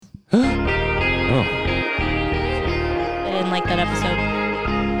like that episode.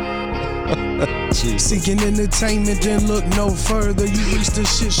 Seeking entertainment, then look no further. You reach the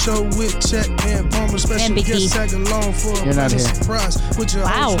shit show with Chet and Bomber. Special guest tag along for a pleasant surprise. With your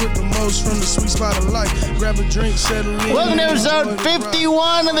host with the most from the sweet spot of life. Grab a drink, settle in. Welcome to episode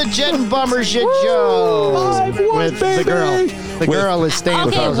 51 of the Chet and Bomber Shit Show. With the girl. The girl is staying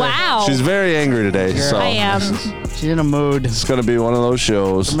with us. Wow. She's very angry today. So I am. She's in a mood. It's going to be one of those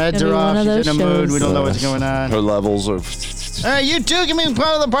shows. Her meds are off. She's in a mood. We don't know what's going on. Her levels are... All right, you too can be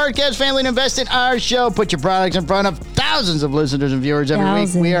part of the podcast family and invest in our show. Put your products in front of thousands of listeners and viewers every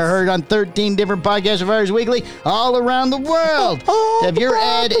week. We are heard on 13 different podcasts of ours weekly all around the world. Have your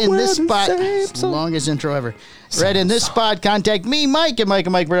ad in this spot. It's the longest intro ever. Read in this spot, contact me, Mike, at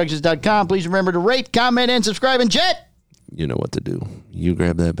MikeandMikeProductions.com. Please remember to rate, comment, and subscribe. And Chet, you know what to do. You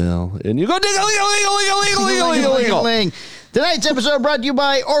grab that bell and you go ding-a-ling-a-ling-a-ling-a-ling-a-ling. Tonight's episode brought to you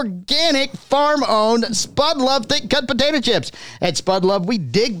by organic, farm-owned Spud Love thick-cut potato chips. At Spud Love, we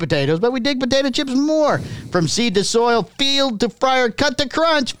dig potatoes, but we dig potato chips more. From seed to soil, field to fryer, cut to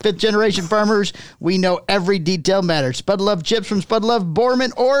crunch. Fifth-generation farmers, we know every detail matters. Spud Love chips from Spud Love,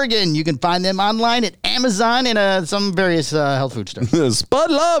 Borman, Oregon. You can find them online at Amazon and some various health food stores.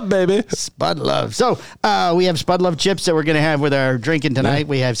 Spud Love, baby. Spud Love. So, we have Spud Love chips that we're going to have with our drinking tonight.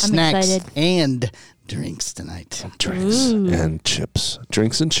 We have snacks and drinks tonight. Drinks and chips.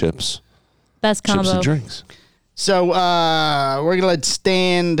 Drinks and chips. Best combo. Chips and drinks. So we're going to let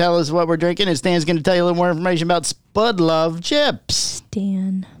Stan tell us what we're drinking, and Stan's going to tell you a little more information about Spud Love chips.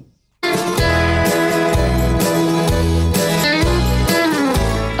 Stan.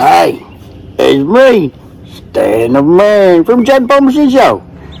 Hey, it's me, Stan the Man from Chet Bomber Show.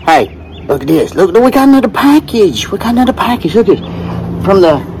 Hey, look at this. Look, we got another package. Look at this. From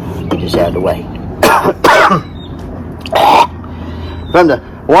the... Get this out of the way. From the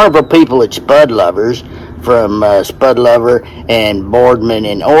wonderful people at Spud Lovers, from Spud Lover and Boardman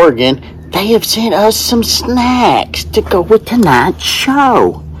in Oregon, they have sent us some snacks to go with tonight's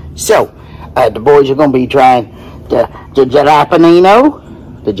show. So, the boys are going to be trying the jalapeno.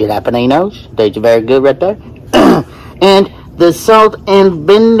 The jalapeninos. These are very good right there. And the salt and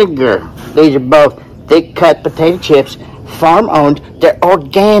vinegar. These are both thick-cut potato chips, farm-owned. They're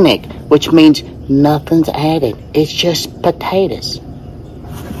organic, which means nothing's added. It's just potatoes.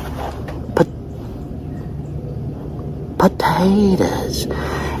 Potatoes.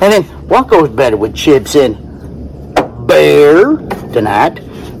 And then, what goes better with chips and beer tonight?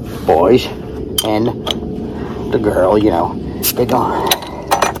 Boys and the girl, you know, they're going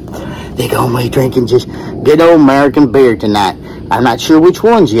to be drinking just good old American beer tonight. I'm not sure which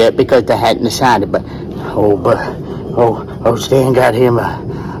ones yet because they hadn't decided, but Stan got him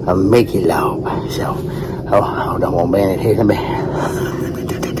a Mickey Lob. So, hold on 1 minute here. Let me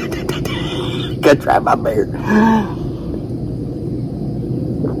go try my beer.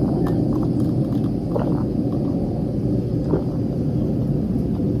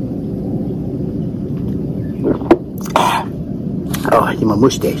 Oh, I get my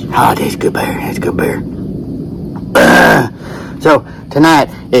mustache. Oh, that's good beer. So, tonight,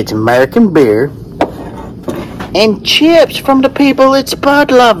 it's American beer and chips from the people at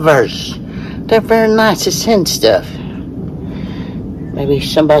Spud Lovers. They're very nice to send stuff. Maybe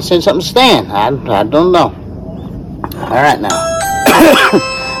somebody sent something to Stan. I don't know. All right, now.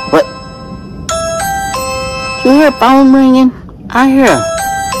 What? You hear a phone ringing? I hear.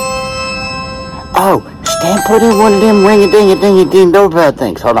 Oh, Stan put in one of them ring-a-ding-a-ding-a-ding doorbell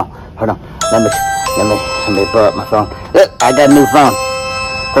things. Hold on. Let me pull up my phone. Look, I got a new phone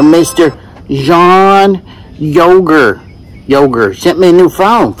from Mr. John Yoger sent me a new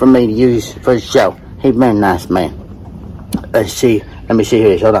phone for me to use for the show. He's a very nice man. Let me see who it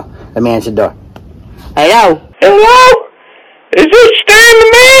is. Hold on. Let me answer the door. Hello? Is this Stan the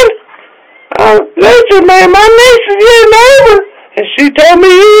Man? Listen, man, my niece is your neighbor, and she told me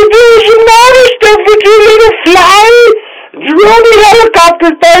you were doing some naughty stuff with your little fly drone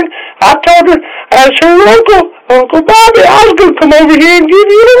helicopter thing. I told her, as her Uncle Bobby, I was going to come over here and give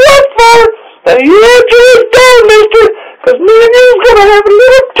you the work for her. Now, you answer this door, mister, because me and you's going to have a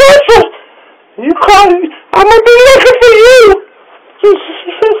little tussle. You call it, I'm going to be looking for you.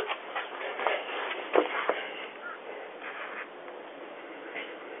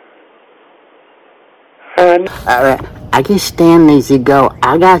 All right, I guess Stan needs to go.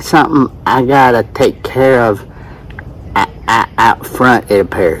 I got something I got to take care of out front, it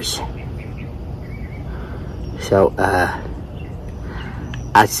appears. So,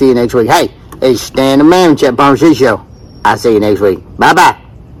 I'll see you next week. Hey, it's Stan the Man, Chet Bomber Show. I'll see you next week. Bye-bye.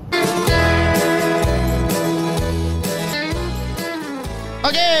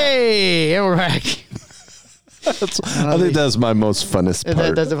 Okay, and we're back. I think that's my most funnest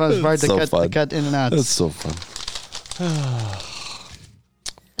part. That's the funnest part, So the cut in and out. That's so fun.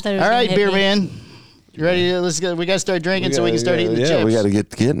 All right, beer man. You ready? Let's go. We got to start drinking so we can start eating the chips. Yeah, we got to get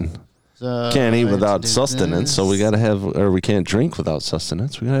getting. So, Can't eat without sustenance, so we got to have, or we can't drink without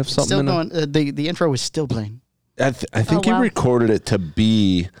sustenance. We got to have something. Still going. The intro was still playing. I think you recorded it to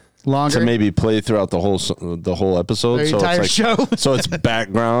be longer, to maybe play throughout the whole episode. The so entire it's like, show. So it's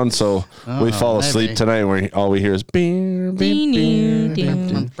background. So we fall asleep tonight, and all we hear is bing, bing, bing,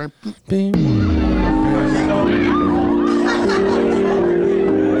 bing, bing, bing.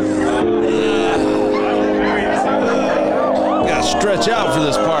 Gotta stretch out for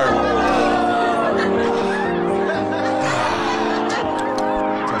this part.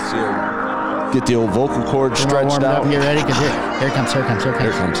 Get the old vocal cord stretched out. You ready? Because here comes. I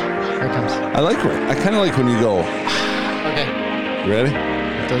kind of like when you go. Okay. You ready?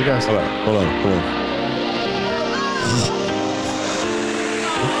 There it goes. Hold on.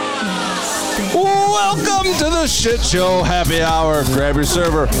 Welcome to the Shit Show Happy Hour. Grab your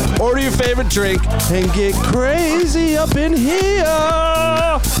server, order your favorite drink, and get crazy up in here.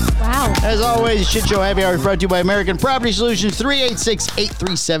 Wow. As always, Shit Show Happy Hour is brought to you by American Property Solutions,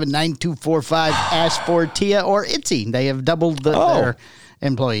 386-837-9245. Ask for Tia or Itzy. They have doubled their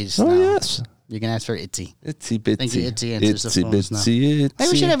employees. Oh, now. yes. You can ask for Itzy. Itsy bitsy. Thank you, Itzy answers the phones now. Itsy.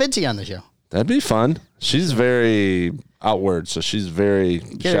 Maybe we should have Itzy on the show. That'd be fun. She's very outward, so she's very.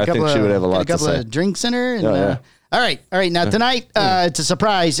 I think she would have a lot to say. A couple of drinks in her. And, yeah. All right. Now tonight, it's a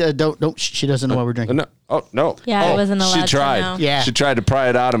surprise. Don't. She doesn't know what we're drinking. No. Oh no. Yeah, I wasn't allowed She tried. to know. Yeah. She tried to pry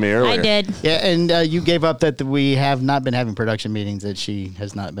it out of me earlier. I did. Yeah, and you gave up that we have not been having production meetings. That she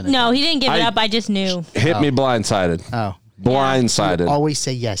has not been. No, he didn't give it up. I just knew. Hit me blindsided. Oh. Blindsided. Always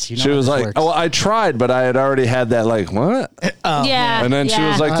say yes. You know she was how this like, works. "Oh, I tried, but I had already had that. Like, what?" Yeah. And then she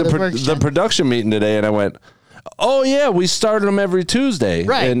was like, How this works, the Jen. production meeting today, and I went, "Oh yeah, we started them every Tuesday,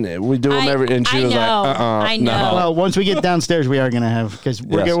 Right. And we do them every." And she I was know. like, I know. no. Well, once we get downstairs, we are going to have because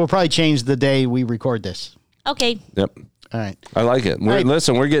we'll probably change the day we record this. Okay. Yep, All right. I like it. right.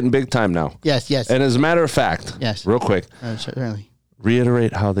 Listen, we're getting big time now. Yes. And as a matter of fact, Yes. real quick, Certainly.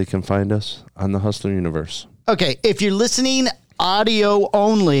 reiterate how they can find us on the Hustler Universe. Okay. If you're listening audio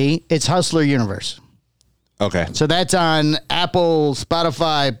only, it's Hustler Universe. Okay. So that's on Apple,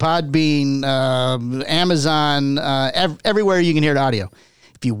 Spotify, Podbean, Amazon, everywhere you can hear the audio.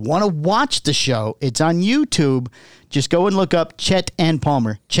 If you want to watch the show, it's on YouTube. Just go and look up Chet and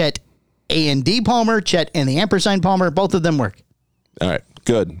Palmer. Chet A&D Palmer, Chet and the ampersand Palmer. Both of them work All right.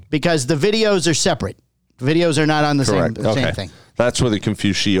 Good. because the videos are separate. The videos are not on the Correct. same thing. That's where the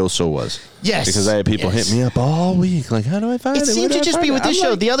Confucioso was. Yes. Because I had people hit me up all week. Like, how do I find it? It seems to just be with this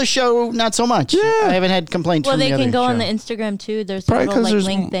show. The other show, not so much. Yeah. I haven't had complaints Well, from the they other can go on show. the Instagram too. There's a Probably little 'cause there's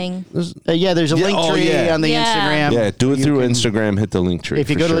link thing. There's a link tree on the Yeah. Instagram. Yeah, do it You through can- Instagram. Hit the link tree. If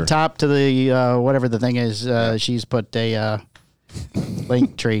you for go to sure. the top to the whatever the thing is, she's put a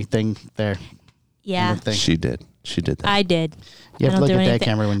link tree thing there. Yeah. Thing. She did that. I did. You have I to don't look do at that anything.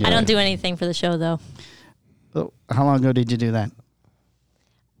 camera when you I do don't it. do anything for the show though. Oh, how long ago did you do that?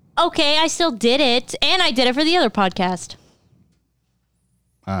 Okay, I still did it, and I did it for the other podcast.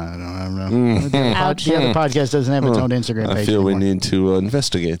 I don't know. The other podcast doesn't have its own Instagram page I feel we anymore. need to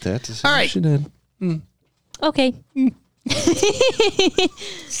investigate that. To see All what right. She did. Okay.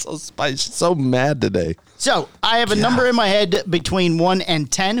 So spicy. So mad today. So I have a number in my head between 1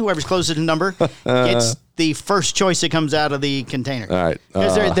 and 10. Whoever's closer to the number gets the first choice that comes out of the container. All right.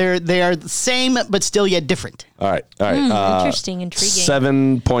 Because they are the same, but still yet different. All right. Interesting,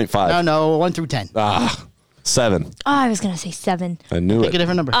 intriguing. 7.5. No, 1 through 10. 7. Oh, I was gonna say 7. I knew Pick a it.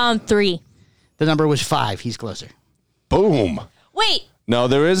 different number. 3. The number was 5. He's closer. Boom. Wait. No,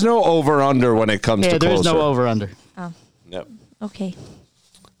 there is no over under when it comes Yeah, to there closer. is no over under. Yep. Okay.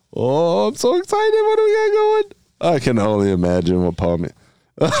 Oh, I'm so excited. What do we got going? I can only imagine what Paul means.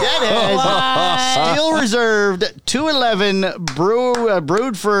 That is Steel Reserved 211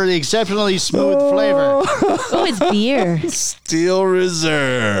 brewed for the exceptionally smooth flavor. Oh, it's beer. Steel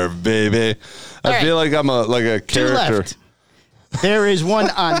Reserve, baby. I right. feel like I'm a Two character. left. There is one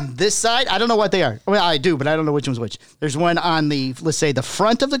on this side. I don't know what they are. Well, I do, but I don't know which one's which. There's one on the, let's say, the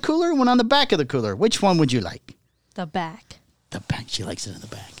front of the cooler, one on the back of the cooler. Which one would you like? The back. The back. She likes it in the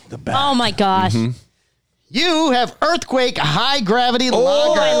back. The back. Oh my gosh. You have Earthquake High Gravity I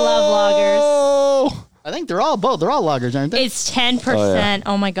Lager. love lagers. Oh, I think they're all lagers, aren't they? It's 10%.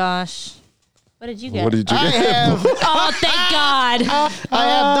 Oh my gosh. What did you get? What did you I get? have, Oh, thank God. I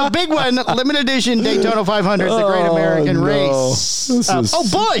have the big one, limited edition Daytona 500, the Great American no. Race. This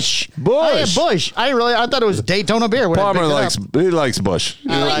is- Busch. Busch. I have Busch. I thought it was Daytona beer. When Palmer I picked it up. likes Busch.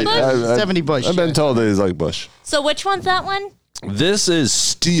 like Busch? 70 Busch. I've been told that he's like Busch. So which one's that one? This is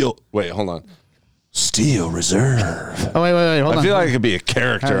Steel. Wait, hold on. Steel Reserve. Oh, wait, hold on. I feel like it could be a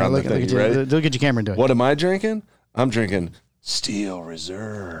character on the look, thing. look, You ready? look at your camera and do it. What am I drinking? I'm drinking Steel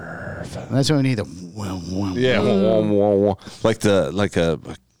Reserve. That's what we need. Yeah, like a.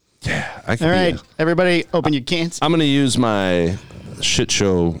 Yeah, I can. All right, everybody, open your cans. I'm gonna use my shit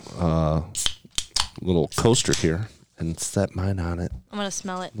show little coaster here and set mine on it. I'm going to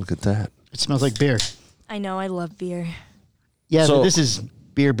smell it. Look at that. It smells like beer. I know. I love beer. Yeah, So- but this is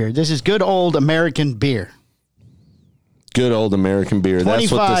beer. This is good old American beer. Good old American beer. That's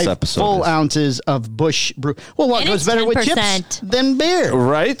what 25 this episode full is. ounces of Busch brew. Well, what And goes it's better with 10%. chips than beer?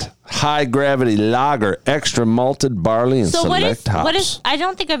 Right? High gravity lager, extra malted barley, and So select hops. what is? I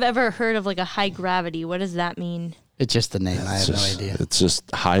don't think I've ever heard of like a high gravity. What does that mean? It's just the name. I have no idea. It's just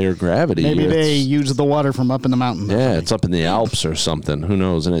higher gravity. Maybe It's- they use the water from up in the mountain. Yeah, it's up in the Alps or something. Who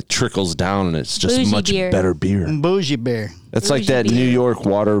knows? And it trickles down, and it's just Bougie much beer. better beer. Bougie beer. It's like Bougie that beer. New York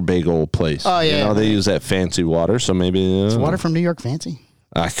water bagel place. Oh, yeah. You know, they use that fancy water, so maybe. Is water from New York fancy?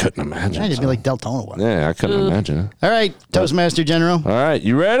 I couldn't imagine. I'd just be like Deltona water. Yeah, I couldn't imagine. All right, Toastmaster General. All right,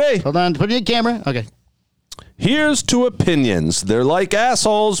 you ready? Hold on. Put it in the camera. Okay. Here's to opinions. They're like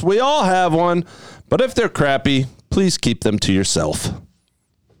assholes. We all have one. But if they're crappy, please keep them to yourself.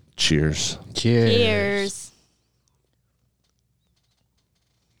 Cheers. Cheers. Cheers.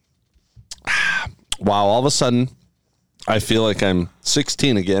 Wow, all of a sudden, I feel like I'm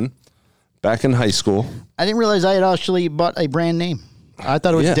 16 again, back in high school. I didn't realize I had actually bought a brand name. I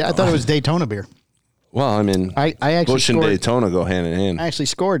thought it was. Yeah. I thought it was Daytona beer. Well, I mean, I actually Busch and scored. Daytona go hand in hand. I actually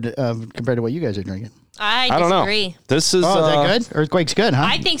scored compared to what you guys are drinking. I I don't know. disagree. This is. Oh, is that good? Earthquake's good, huh?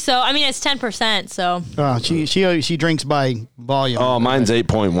 I think so. I mean, it's 10%. So Oh, she drinks by volume. Oh, mine's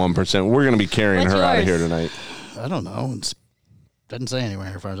 8.1%. We're going to be carrying What's her out of yours? here tonight. I don't know. It doesn't say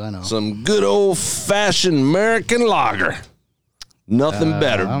anywhere as far as I know. Some good old fashioned American lager. Nothing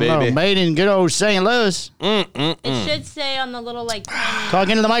better, I don't know. baby. Made in good old St. Louis. it should say on the little like tiny. Talk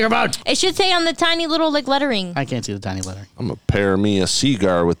into the microphone. It should say on the tiny little like lettering. I can't see the tiny letter. I'm going to pair me a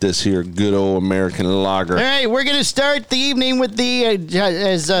cigar with this here good old American lager. All right, we're going to start the evening with the,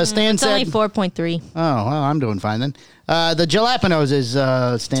 as Stan It's only said. 4.3. Oh, well, I'm doing fine then. The jalapenos is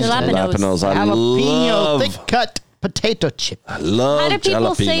Stan said. Jalapenos. Jalapenos. I Jalapeno love. thick cut potato chip. I love How do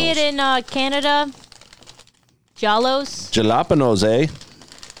people say jalapenos. it in Canada? Jalos. Jalapenos, eh?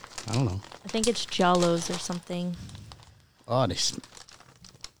 I don't know. I think it's Jalos or something. Oh, they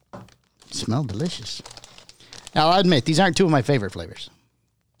smell delicious. Now, I'll admit, these aren't two of my favorite flavors.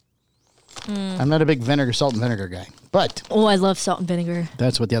 I'm not a big salt and vinegar guy, but Oh, I love salt and vinegar.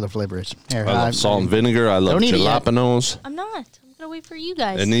 that's what the other flavor is. Here, I love salt and vinegar. I love Don't eat it yet. jalapenos. I'm not. I'm gonna wait for you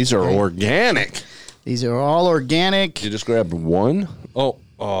guys. And these are organic. These are all organic. You just grabbed one? That'll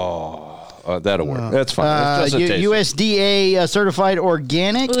work. That's fine. It's just a taste. USDA certified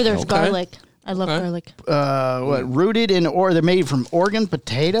organic. Ooh, there's Okay. garlic. I love garlic. Rooted in, or they're made from Oregon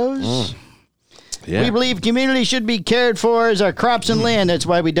potatoes. Yeah. We believe community should be cared for as our crops and land. That's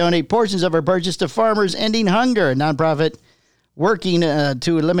why we donate portions of our purchase to Farmers Ending Hunger, a nonprofit working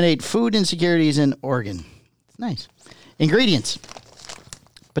to eliminate food insecurities in Oregon. It's nice. Ingredients: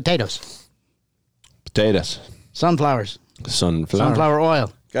 potatoes, Potatoes. sunflowers, Sunflower. sunflower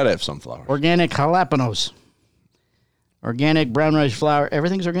oil, Gotta have sunflower. organic jalapenos, organic brown rice flour.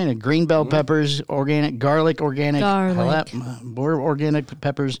 Everything's organic. Green bell peppers, organic garlic, organic organic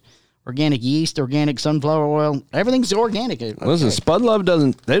peppers. Organic yeast, organic sunflower oil. Everything's organic. Listen, Spud Love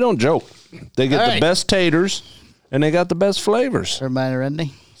they don't joke. They get All the right. best taters and they got the best flavors. Everybody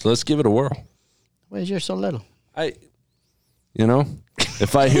ready? So let's give it a whirl. Where's yours so little?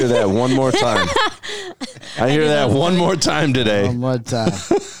 If I hear that one more time, one more time today. One more time.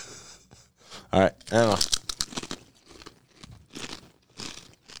 All right. Emma.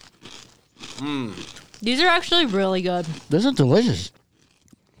 These are actually really good. This is delicious.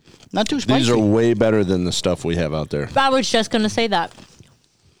 Not too spicy. These are way better than the stuff we have out there. I was just gonna say that.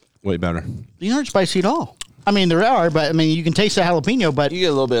 Way better. These aren't spicy at all. I mean, there are, but I mean, you can taste the jalapeno. But You get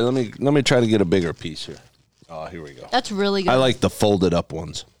a little bit. Let me try to get a bigger piece here. Oh, here we go. That's really good. I like the folded up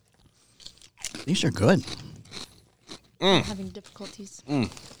ones. these are good. I'm having difficulties.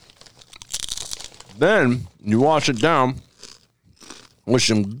 Then you wash it down with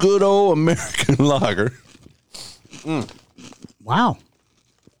some good old American lager. Wow,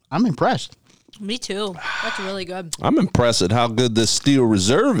 I'm impressed. Me too. That's really good. I'm impressed at how good this Steel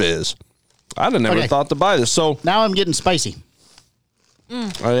Reserve is. I'd have never thought to buy this. So now I'm getting spicy.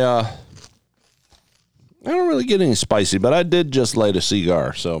 I don't really get any spicy, but I did just light a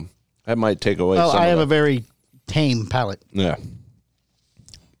cigar, so that might take away some I have of a very tame palate. Yeah.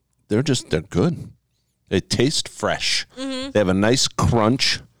 They're good. They taste fresh. They have a nice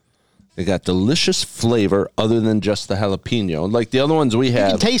crunch. They got delicious flavor other than just the jalapeno. Like the other ones we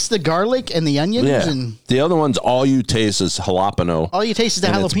have. You can taste the garlic and the onions. Yeah. And the other ones, all you taste is jalapeno. all you taste is the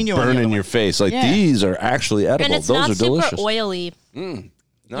and jalapeno. It's burning your face. Like these are actually edible. And it's Those not are delicious. super oily. Not you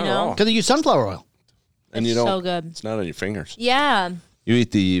at know? all. Because they use sunflower oil. And It's you don't, so good. It's not on your fingers. Yeah. You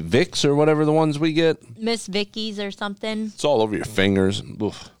eat the Vicks or whatever the ones we get. Miss Vicky's or something. It's all over your fingers.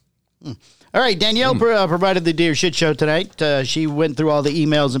 Oof. All right, Danielle provided the Dear Shit Show tonight. She went through all the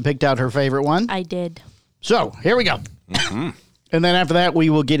emails and picked out her favorite one. I did. So, here we go. And then after that, we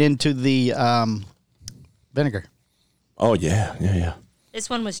will get into the vinegar. Oh, yeah. This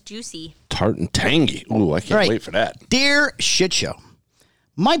one was juicy. Tart and tangy. Ooh, I can't wait for that. Dear Shit Show,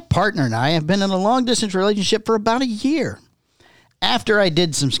 my partner and I have been in a long-distance relationship for about a year. After I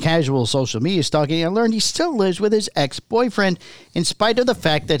did some casual social media stalking, I learned he still lives with his ex-boyfriend in spite of the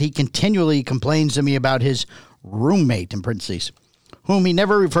fact that he continually complains to me about his roommate, in parentheses, whom he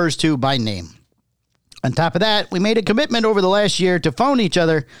never refers to by name. On top of that, we made a commitment over the last year to phone each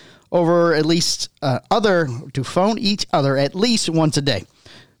other at least once a day.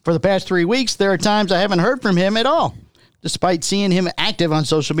 For the past 3 weeks, there are times I haven't heard from him at all, despite seeing him active on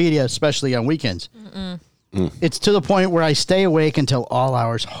social media, especially on weekends. It's to the point where I stay awake until all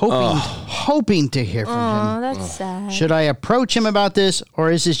hours, hoping to hear from him. Oh, that's sad. Should I approach him about this,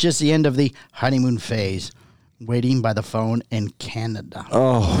 or is this just the end of the honeymoon phase? Waiting by the phone in Canada.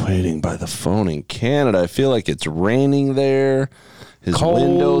 Oh, waiting by the phone in Canada. I feel like it's raining there. His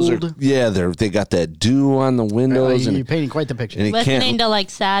windows are they got that dew on the windows. You're painting quite the picture. And Listening to like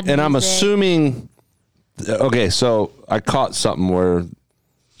sad music. And I'm assuming. Okay, so I caught something where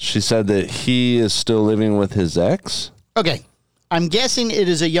she said that he is still living with his ex. Okay, I'm guessing it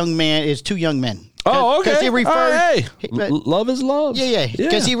is a young man. It's two young men. Oh, okay. Because he refers. Love is love. Yeah.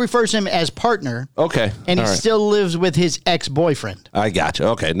 Because he refers him as partner. Okay. And he still lives with his ex-boyfriend. I got you.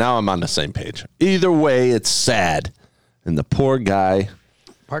 Okay, now I'm on the same page. Either way, it's sad, and the poor guy.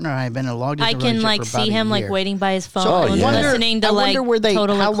 Partner and I have been in a long distance I can relationship for see about him a like year. waiting by his phone, So listening to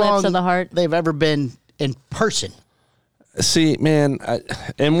Total how Eclipse long of the Heart. they've ever been in person. See, man,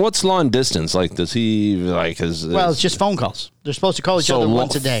 and what's long distance? Like, does he like? Well, it's just phone calls. They're supposed to call each other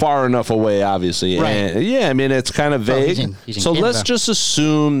once a day. Far enough away, obviously. Right. And, yeah, I mean, it's kind of vague. He's in so Canada. let's just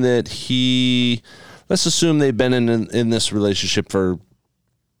assume that let's assume they've been in this relationship for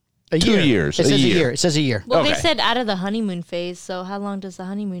a 2 year. years. It says a year. It says a year. Well, they Okay. said out of the honeymoon phase, so how long does the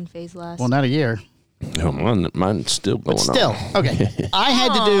honeymoon phase last? Well, not a year. Mine's still going But still, okay. I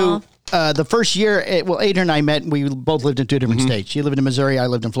had to do the first year. Adrian and I met. We both lived in two different states. She lived in Missouri. I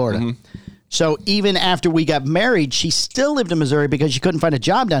lived in Florida. So even after we got married, she still lived in Missouri because she couldn't find a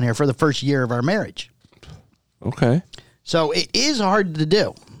job down here for the first year of our marriage. Okay. So it is hard to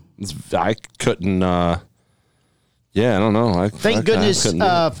do. I couldn't. Yeah, I don't know. Thank goodness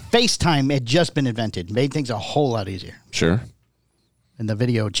FaceTime had just been invented. Made things a whole lot easier. Sure. And the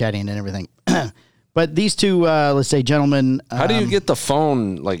video chatting and everything. But these two, let's say, gentlemen. How do you get the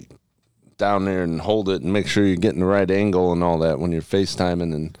phone like down there and hold it and make sure you're getting the right angle and all that when you're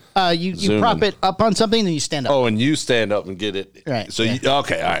FaceTiming and you prop it up on something and you stand up. Oh, and you stand up and get it. Right. So okay, all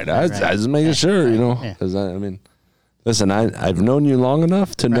right. I was just making sure, because I mean, listen, I've known you long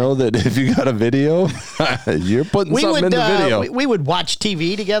enough to know that if you got a video, you're putting something in the video. We would watch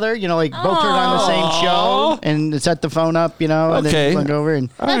TV together, like both turn on the same show and set the phone up, and then look over. And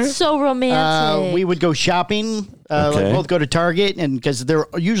That's so romantic. we would go shopping, both go to Target, and because they're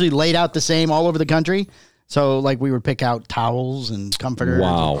usually laid out the same all over the country. So, we would pick out towels and comforters.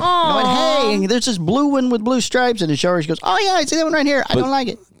 Wow. And hey, there's this blue one with blue stripes. And the shower, she goes, oh, yeah, I see that one right here. I don't like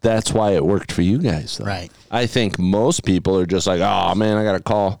it. That's why it worked for you guys, though. Right. I think most people are just like, oh, man, I got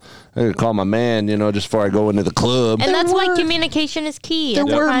to call my man, just before I go into the club. And that's why communication is key. There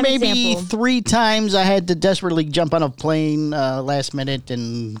That's a were prime maybe example. 3 times I had to desperately jump on a plane last minute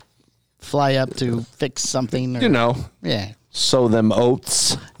and fly up to fix something. Yeah. Sow them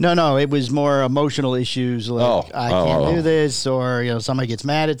oats. No, it was more emotional issues like I can't do this, or somebody gets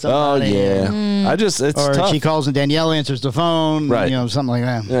mad at somebody. Oh yeah, it's or tough. she calls and Danielle answers the phone. Right. Something like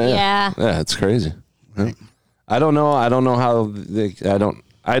that. Yeah, it's crazy. Right. I don't know how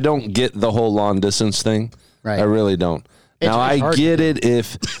I don't get the whole long distance thing. Right. I really don't. Now I get it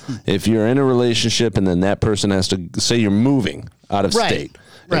if you're in a relationship and then that person has to say you're moving out of state.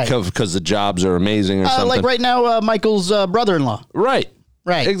 Right. Because the jobs are amazing or something. Like right now, Michael's brother-in-law. Right.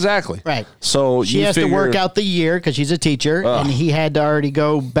 Right. Exactly. Right. So she has to work out the year because she's a teacher, and he had to already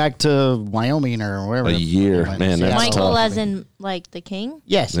go back to Wyoming or wherever. A year, man. That's Michael, tough. as in like the king.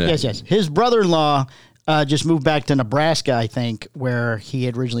 Yes. His brother-in-law just moved back to Nebraska, I think, where he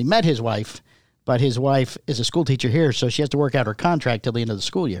had originally met his wife. But his wife is a school teacher here, so she has to work out her contract till the end of the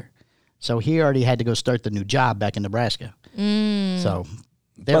school year. So he already had to go start the new job back in Nebraska. So,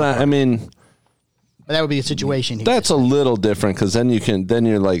 but I mean, that would be a situation. That's a little different because then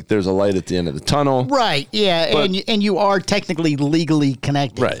you're like, there's a light at the end of the tunnel, right? Yeah, but, and you are technically legally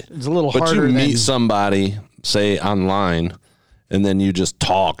connected, right? It's a little harder. But you meet somebody, say online, and then you just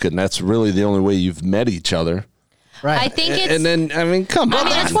talk, and that's really the only way you've met each other. Right. I think it's... And then, I mean, come on. I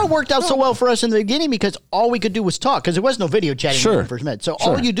mean, that's what worked out so well for us in the beginning because all we could do was talk because there was no video chatting when we first met. So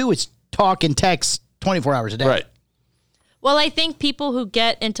all you do is talk and text 24 hours a day. Right. Well, I think people who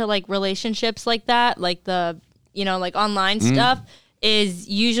get into like relationships like that, like the, like online stuff, is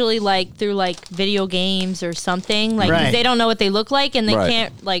usually like through like video games or something. Like 'cause they don't know what they look like and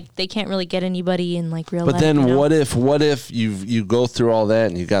they can't really get anybody in like real life. But then what if you go through all that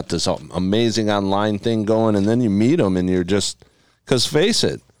and you got this amazing online thing going and then you meet them and you're just, because face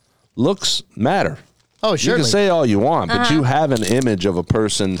it, looks matter. Oh, sure. You can say all you want, but you have an image of a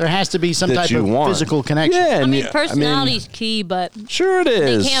person. There has to be some type of physical connection. Yeah, I mean, personality's key, but sure it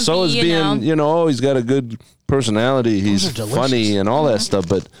is. So is being, he's got a good personality. He's funny and all that stuff.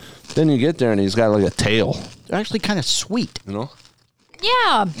 But then you get there and he's got like a tail. They're actually kind of sweet.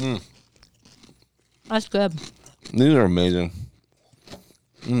 Yeah. That's good. These are amazing.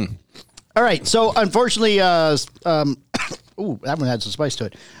 All right. So unfortunately, ooh, that one had some spice to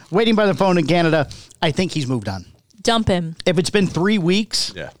it. Waiting by the phone in Canada. I think he's moved on. Dump him. If it's been 3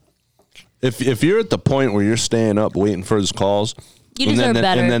 weeks. Yeah. If you're at the point where you're staying up waiting for his calls, you deserve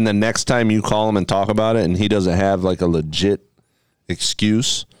better. And then the next time you call him and talk about it, and he doesn't have like a legit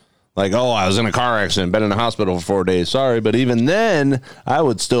excuse, like, oh, I was in a car accident, been in the hospital for 4 days, sorry, but even then, I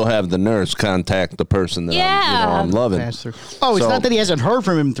would still have the nurse contact the person that I'm loving. Oh, it's not that he hasn't heard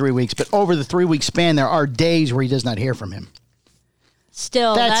from him in 3 weeks, but over the 3 week span, there are days where he does not hear from him.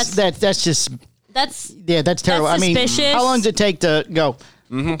 Still, that's terrible. That's I mean, suspicious. how long does it take to go?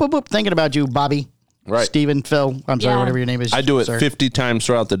 Boop, boop, thinking about you, Bobby. Right. Stephen, Phil. I'm sorry, whatever your name is. I do it sir. 50 times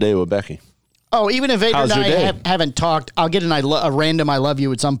throughout the day with Becky. Oh, even if Adrian and I haven't talked, I'll get a random I love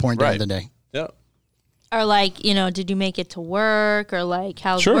you at some point during the day. Yeah. Or like, did you make it to work? Or like,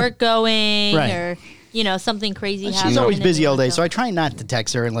 how's work going? Right. Or, something crazy happening. She's always busy all day, so I try not to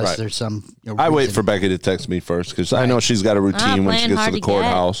text her unless there's some I wait for Becky to text me first because I know she's got a routine when she gets to the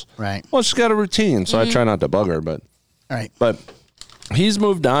courthouse. Right. Well, she's got a routine, so I try not to bug her. But all right. But he's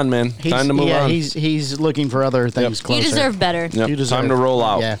moved on, man. Time to move on. He's looking for other things closer. You deserve better. Yep. You deserve time to roll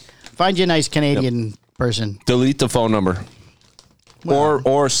out. Yeah. Find you a nice Canadian person. Delete the phone number. Well,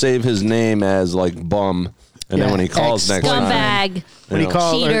 or save his name as like bum. And then when he calls next time. Scumbag. When he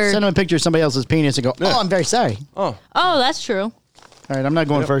calls, send him a picture of somebody else's penis and go, oh, I'm very sorry. Oh, that's true. All right, I'm not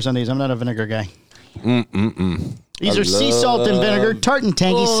going first on these. I'm not a vinegar guy. These are sea salt and vinegar, tart and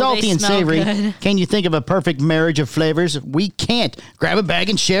tangy, salty and savory. Good. Can you think of a perfect marriage of flavors? We can't. Grab a bag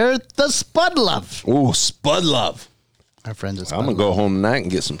and share the Spud Love. Ooh, Spud Love. Our friends at Spud I'm going to go home tonight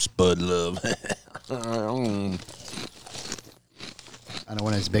and get some Spud Love. I don't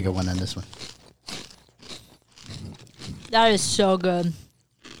want as big a one on this one. That is so good.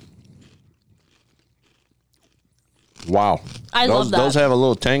 Wow. I love that. Those have a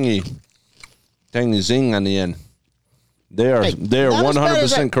little tangy zing on the end. They are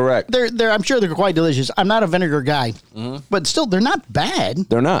 100% correct. I'm sure they're quite delicious. I'm not a vinegar guy, but still, they're not bad.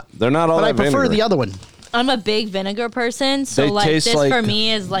 They're not all but that I prefer vinegar. the other one. I'm a big vinegar person, so They like taste this like- for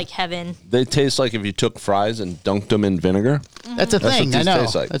me is like heaven. They taste like if you took fries and dunked them in vinegar. That's a thing. what I these know.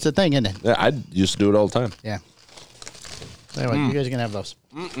 taste like. That's a thing, isn't it? Yeah, I used to do it all the time. Yeah. Anyway, you guys are gonna have those.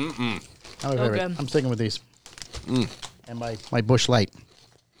 My favorite. good. I'm sticking with these. And my Bush Light.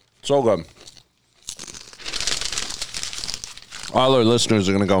 So good. All our listeners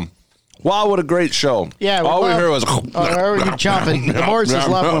are going to go, wow, what a great show. Yeah. All we heard was... I heard you chomping. The horses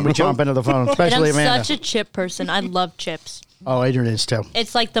love when we chomp into the phone, And especially I'm Amanda. such a chip person. I love chips. Oh, Adrian is too.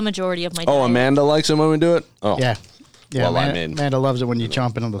 It's like the majority of my Oh, diet. Amanda likes it when we do it? Oh, Yeah. Yeah, Well, Amanda, I mean- Amanda loves it when you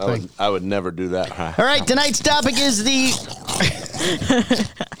chomp into the thing. I would never do that. All right, tonight's topic is the...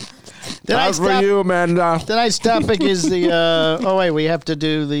 How's for you, Amanda? Tonight's topic is the... oh, wait, we have to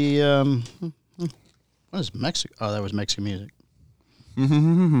do the... what is Mexico? Oh, that was Mexican music.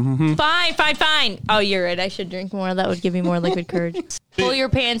 Fine. Oh, you're right. I should drink more. That would give me more liquid courage. Pull your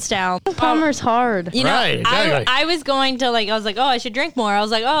pants down. Palmer's hard. You know, Right, exactly. I was going to I was like, oh, I should drink more. I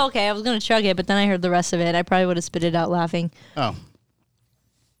was like, oh, okay. I was going to chug it, but then I heard the rest of it. I probably would have spit it out laughing. Oh.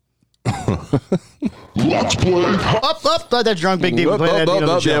 Let's play. Up. That's Drunk Big D. We played that at the end of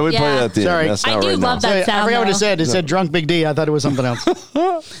the show. Yeah, we played that at the end. Sorry. That's I not do right love now. that sound. I forgot what it though. said. It said Drunk Big D. I thought it was something else.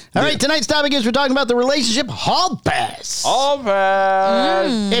 All right, tonight's topic is we're talking about the relationship hall pass. All right.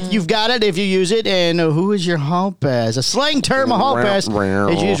 If you've got it, if you use it, and who is your hall pass? A slang term, a hall pass,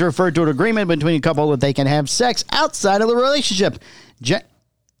 is used to refer to an agreement between a couple that they can have sex outside of the relationship.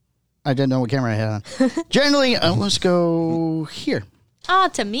 I didn't know what camera I had on. Generally, let's go here. Oh,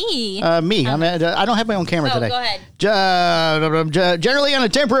 to me. Me. I don't have my own camera today. Go ahead. Generally, on a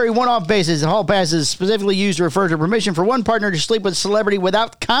temporary one-off basis, a hall pass is specifically used to refer to permission for one partner to sleep with a celebrity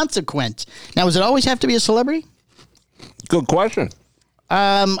without consequence. Now, does it always have to be a celebrity? Good question.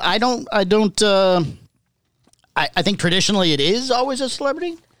 I think traditionally it is always a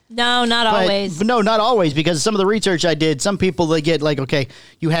celebrity. No, not always. But no, not always, because some of the research I did, some people, they get like, okay,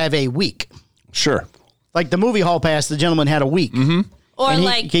 you have a week. Sure. Like the movie hall pass, the gentleman had a week. Mm-hmm. Or and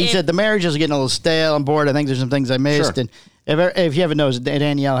like he said the marriage is getting a little stale. I'm bored. I think there's some things I missed. Sure. And if you ever noticed,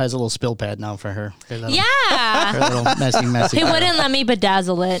 Danielle has a little spill pad now for her. Her little messy. He wouldn't let me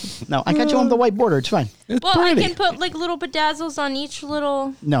bedazzle it. No, I got you on the white border. It's fine. It's Well, pretty. I can put like little bedazzles on each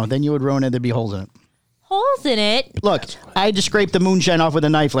little No, then you would ruin it. There'd be holes in it. holes in it. Look, I had to scrape the moonshine off with a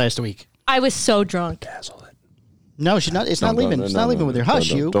knife last week. I was so drunk. Bedazzle it. No, she's not. It's not leaving. It's not leaving with her.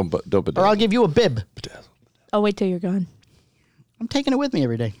 Hush, you. Don't bedazzle. Or I'll give you a bib. Bedazzle. Oh, wait till you're gone. I'm taking it with me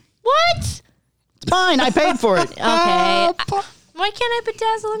every day. What? It's fine. I paid for it. Okay. Why can't I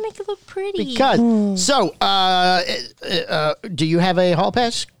bedazzle and make it look pretty? Because so, do you have a hall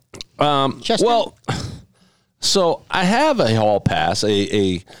pass? Chester? Well, so I have a hall pass,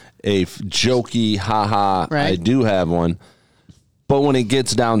 a jokey, haha. Right. I do have one, but when it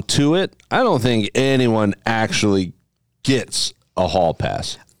gets down to it, I don't think anyone actually gets a hall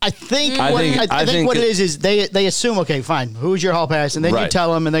pass. I think I think what it is they assume, okay, fine, who's your hall pass? And then you Right.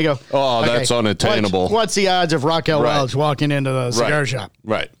 tell them and they go, Oh, okay, that's unattainable. What's the odds of Raquel Right. Welch walking into the cigar Right. shop?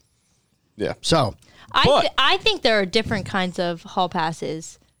 Right. Yeah. So, I think there are different kinds of hall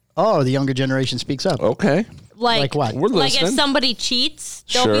passes. the younger generation speaks up. Okay. Like what? We're Like if listening. somebody cheats,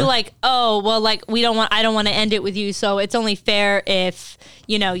 they'll be Sure. like, "Oh, well, like I don't want to end it with you, so it's only fair if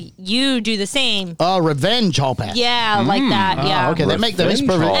you do the same." Revenge hall pass. Yeah, like that. Yeah. Okay, that makes Revenge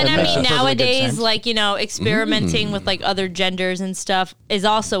perfect. hall And that I makes mean, perfectly good nowadays, sense. like experimenting with like other genders and stuff is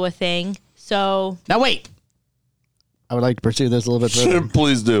also a thing. So Now wait, I would like to pursue this a little bit further.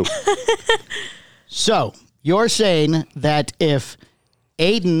 Please do. So you're saying that if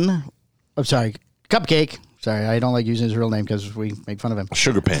Cupcake. Sorry, I don't like using his real name because we make fun of him.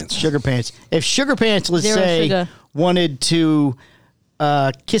 Sugar pants. Sugar Pants. If Sugar Pants, let's Zero say, sugar. wanted to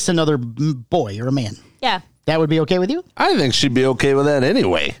kiss another boy or a man, yeah. that would be okay with you? I think she'd be okay with that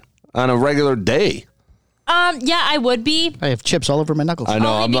anyway on a regular day. Yeah, I would be. I have chips all over my knuckles. I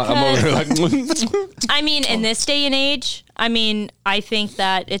know. Only I'm over here like. I mean, in this day and age, I think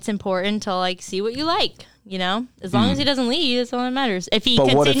that it's important to like see what you like. As long as he doesn't leave, that's all that matters. If he But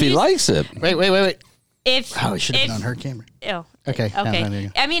continues, what if he likes it? Wait. If Oh, it should have if- been on her camera. Ew. Okay. No, Okay. no, there you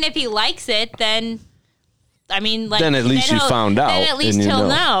go. I mean, if he likes it, then Then at least you he'll- found out Then at least and you he'll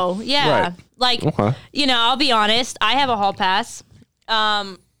know. know. Yeah. Right. Like, Okay. I'll be honest. I have a hall pass.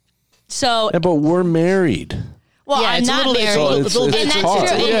 So, Yeah, but we're married. well, Yeah, I'm it's a not little- married. it's a little and different. that's hard. true.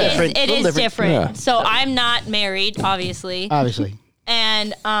 It's a little different. It Little is different. Yeah. So I'm not married, obviously. Obviously.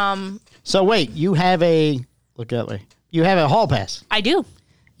 And So wait, you have look that way. You have a hall pass. I do.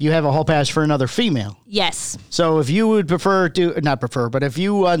 You have a hall pass for another female. Yes. So if you would but if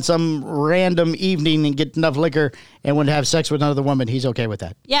you on some random evening and get enough liquor and would have sex with another woman, he's okay with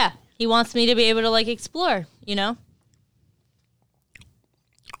that. Yeah. He wants me to be able to like explore,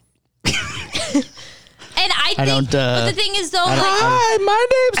 And I think, don't, but the thing is though, like, Hi, my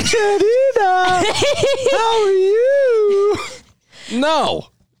name's Chetita. How are you? No.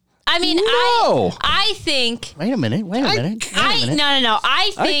 I mean, No. I think, Wait a minute. no.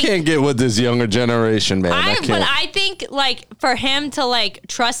 I I think, can't get with this younger generation, man. I but can't. I think like for him to like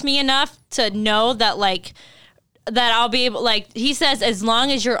trust me enough to know that like, that I'll be able, like he says, as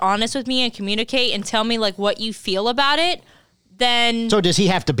long as you're honest with me and communicate and tell me like what you feel about it, then So does he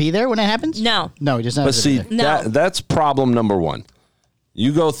have to be there when it happens? no. No, he does not. But have to be see, there. No. that's problem number one.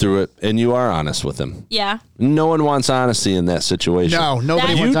 You go through it and you are honest with him. Yeah. No one wants honesty in that situation. No,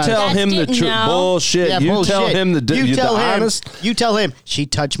 nobody That's- wants You honesty. tell him the That's truth. no. Bullshit. Yeah, you bullshit. tell him You tell him. honest. You tell him. She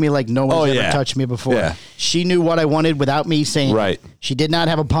touched me like no one's Oh, ever yeah. touched me before. Yeah. She knew what I wanted without me saying. Right. She did not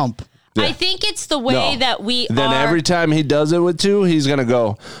have a pump. Yeah. I think it's the way that we Then are. every time he does it with two, he's going to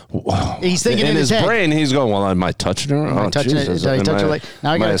go. He's thinking in his head. brain. He's going, well, am I touching her? Am I touching it? Jesus. Did I touch her like?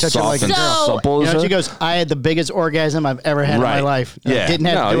 Now I got to touch her like a girl. Supple She goes, I had the biggest orgasm I've ever had in my life. Yeah. I didn't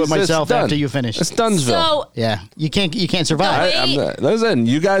have to do it myself after you finished. It's Dunsville. So Yeah, you can't survive. Listen,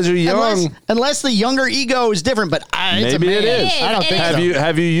 you guys are young. Unless the younger ego is different, but Maybe it is. I don't think so.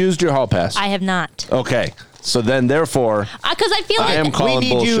 Have you used your hall pass? I have not. Okay. So then, therefore, Because I feel like I am calling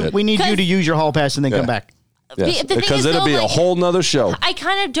bullshit. We need you to use your hall pass and then come back. Yes. the thing Because is, it'll though, be a like, whole nother show. I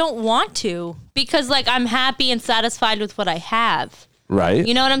kind of don't want to because like I'm happy and satisfied with what I have. Right.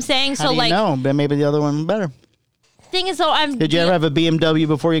 You know what I'm saying? How do you know? But maybe the other one better. Thing is, though, Did you ever have a BMW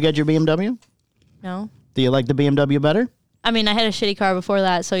before you got your BMW? No. Do you like the BMW better? I mean, I had a shitty car before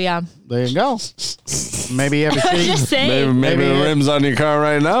that, so yeah. There you go. Maybe you have a Just shitty. saying. Maybe the rims on your car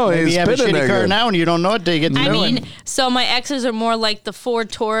right now. Maybe He's you have a spinning shitty that car good. now and you don't know it till you get to I know mean, it. so my exes are more like the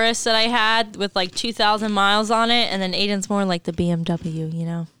Ford Taurus that I had with like 2,000 miles on it, and then Aiden's more like the BMW, you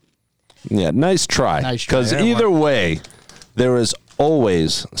know? Yeah, nice try. Nice try. Because That either worked. way, there is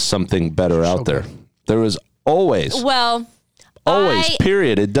always something better out there. There is always. Well, Always,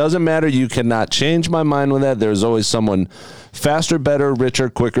 period. It doesn't matter. You cannot change my mind with that. There's always someone faster, better,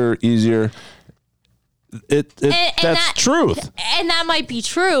 richer, quicker, easier. That's truth. And that might be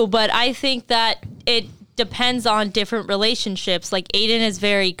true, but I think that it depends on different relationships. Like Aiden is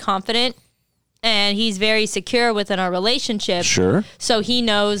very confident and he's very secure within our relationship. Sure. So he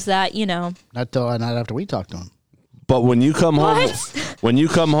knows that, you know. Not after we talk to him. But when you come home, What? when you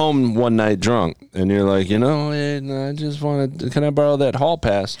come home one night drunk and you're like, I just can I borrow that hall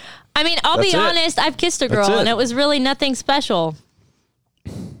pass? I mean, I'll That's be it. honest, I've kissed a That's girl it. and it was really nothing special.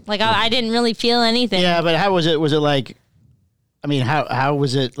 Like I didn't really feel anything. Yeah, but how was it? Was it like, I mean, how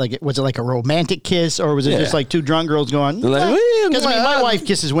was it? Like, was it like a romantic kiss, or was it just like two drunk girls going? They're like, Because my wife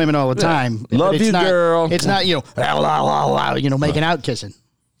kisses women all the time. but Love it's you, not, girl. It's not making out kissing.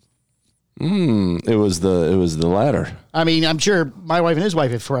 It was the latter, Oh. I mean, I'm sure my wife and his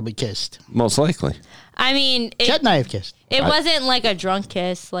wife have probably kissed. most likely. I mean, Chet and I have kissed. it wasn't like a drunk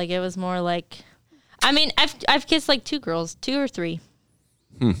kiss. Like it was more like, I mean, I've kissed like two girls, 2 or 3.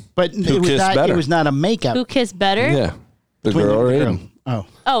 But Who it was kissed not. better? It was not a makeup. Who kissed better? Yeah, the between girl or the Aiden. Oh,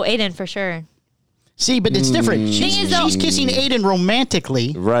 Oh, Aiden for sure. see, but it's different. Thing is, though- She's kissing Aiden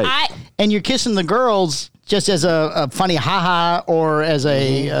romantically, Right. and you're kissing the girls just as a funny haha or as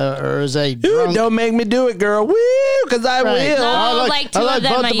a Ooh, drunk. don't make me do it, girl. Woo, because I Right. will. No. look, like two of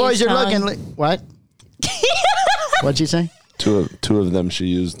them both I the boys used are tongue. looking. What? What'd she say? Two of them she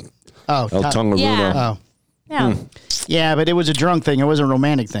used Oh, El Tongaruna. Yeah. oh, Yeah. yeah, but it was a drunk thing. It wasn't a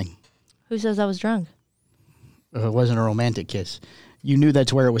romantic thing. Who says I was drunk? It wasn't a romantic kiss. You knew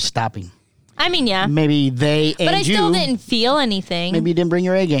that's where it was stopping. I mean, yeah. Maybe they and But I you. still didn't feel anything. Maybe you didn't bring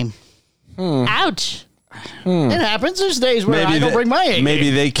your A game. Ouch. It happens. There's days where I don't bring my A game. Maybe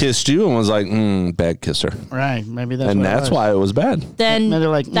they kissed you and was like, bad kisser. Right. Maybe that's And what it that's was. why it was bad. Then And they're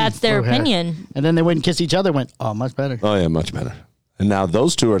like, that's their okay. opinion. And then they wouldn't kiss each other. Went, oh, much better. Oh, yeah, much better. And now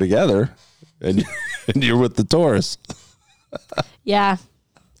those two are together and you're with the Taurus. Yeah.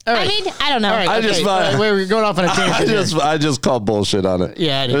 All right. I mean, I don't know. All right, I just thought- we're going off on a tangent. I just call bullshit on it.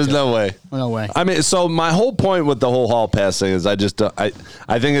 Yeah, I did There's too. no way. No way. I mean, so my whole point with the whole hall pass thing is I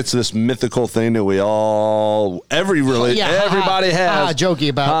think it's this mythical thing that we all everybody has jokey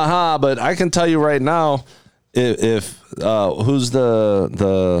about. haha. But I can tell you right now, if who's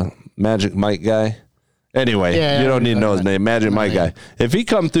the Magic Mike guy? Anyway, Yeah, you don't need to know his right. name. Magic Mike Right. guy. If he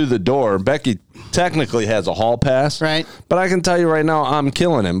come through the door, Becky technically has a hall pass, Right. But I can tell you right now, I'm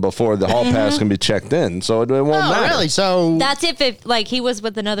killing him before the hall pass can be checked in, so it won't Oh, matter. really? So, That's if like he was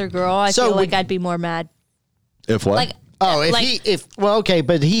with another girl. I So feel like would- I'd be more mad. If what? Like, okay,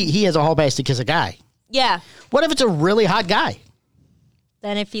 but he has a hall pass to kiss a guy. yeah. What if it's a really hot guy?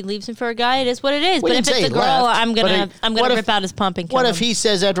 Then if he leaves him for a guy, it is what it is. We but if didn't say it's a he girl, left, I'm but gonna what if- rip out his pump and kill What him. if he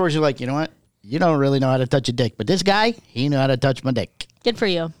says afterwards, you're like, you know what? You don't really know how to touch a dick, but this guy, he knew how to touch my dick. Good for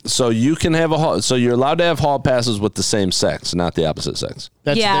you. So you can have a hall. So you're allowed to have hall passes with the same sex, not the opposite sex.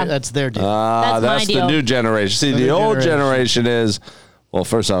 Yeah. That's their deal. That's my That's the deal. new generation. See, the new old generation. generation is, well,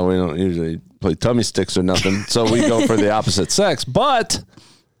 first off, we don't usually play tummy sticks or nothing, so we go for the opposite sex. But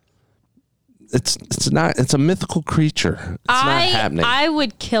it's not. It's a mythical creature. It's not happening. I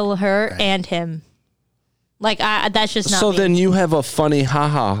would kill her and him. Like that's just not. So me. then you have a funny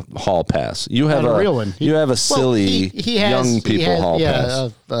haha hall pass. You have Not a real one. You have a silly he has, young people hall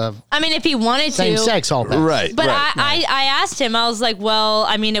pass. I mean, if he wanted Same to, sex hall pass. Right. But right. I asked him, I was like, well,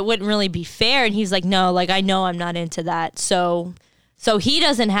 I mean, it wouldn't really be fair. And he's like, no, like, I know I'm not into that. So he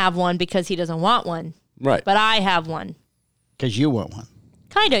doesn't have one because he doesn't want one. Right. But I have one. Because you want one.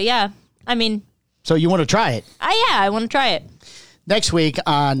 Kind of, yeah. I mean, So you want to try it? I want to try it. Next week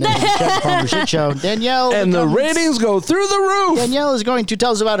on the Chet Palmer Shit Show, Danielle. And the ratings go through the roof. Danielle is going to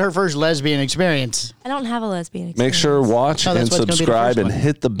tell us about her first lesbian experience. I don't have a lesbian experience. Make sure watch No, and that's what's gonna be the subscribe first and one.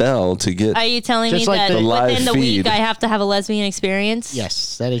 hit the bell to get. Are you telling Just me like that the live within the feed. week I have to have a lesbian experience?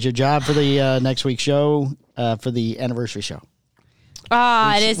 Yes, that is your job for the next week's show, for the anniversary show.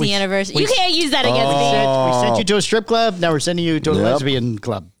 Ah, it is the anniversary. You can't use that against me. We sent you to a strip club. Now we're sending you to a Yep. lesbian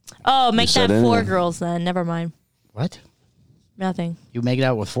club. Oh, make said that 4 anything. girls then. Never mind. What? Nothing. You make it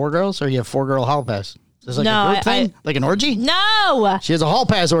out with 4 girls, or you have 4-girl hall pass? Is this like No, a group thing? Like an orgy? No. She has a hall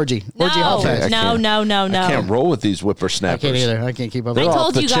pass orgy. Orgy hall pass. No, no, no, no. I can't roll with these I whippersnappers. can't either. I can't keep up I with They're it. off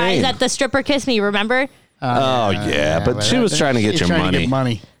told the you guys chain. that the stripper kissed me, remember? Oh, yeah, but she was trying to get She's your trying money. To get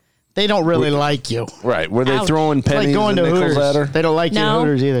money. They don't really like you. Right. Were they Ouch. throwing It's like pennies going and to nickels Hooters. at her? They don't like you at No.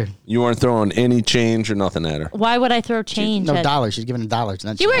 Hooters either. You weren't throwing any change or nothing at her. Why would I throw change? No at- dollars. She's giving dollars.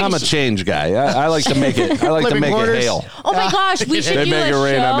 Not You were- I'm a change guy. I like to make it. I like to Flipping make quarters. it hail. Oh my gosh, we should They do make a it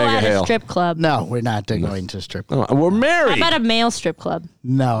rain, I show make it at hail. a strip club. No, we're not going to strip club. Oh, we're married. How about a male strip club?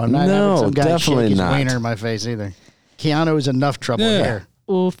 No, I'm not No, having some guy definitely shake his not. wiener in my face either. Keanu is enough trouble Yeah. here.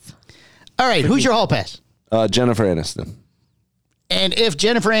 Oof. All right, who's your hall pass? Jennifer Aniston. And if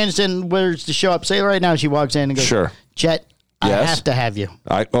Jennifer Aniston were to show up, say right now she walks in and goes, Sure. Chet, I Yes. have to have you.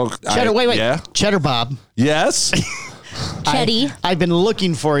 Cheddar, Wait. Yeah. Cheddar Bob. Yes. Chetty, I've been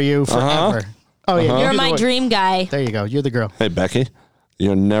looking for you forever. Oh, yeah. you're the my one. dream guy. There you go. You're the girl. Hey, Becky.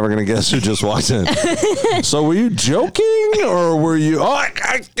 You're never going to guess who just walked in. So were you joking or were you... Oh,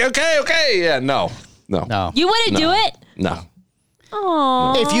 okay. Yeah, no. No. You wouldn't do it? No.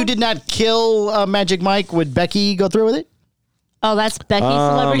 Oh. If you did not kill Magic Mike, would Becky go through with it? Oh, that's Becky's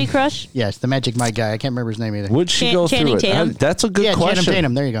celebrity crush? Yes, the Magic Mike guy. I can't remember his name either. Would she Chan- go Channing through it? Tatum. That's a good Yeah, question. Channing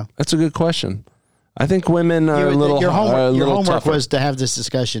Tatum. There you go. That's a good question. I think women are a little your homework tougher. was to have this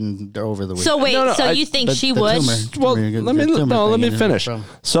discussion over the week. So wait, No, you think the- she the would? tumor. Well, The let me tumor thing is finish. from-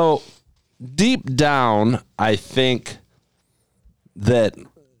 So deep down, I think that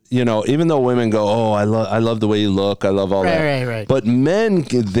even though women go, "Oh, I love the way you look. I love all that." Right. But men,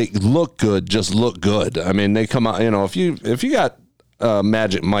 they look good. Just look good. I mean, they come out. If you got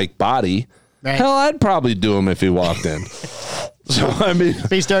Magic Mike body, Right. hell, I'd probably do him if he walked in. So I mean, If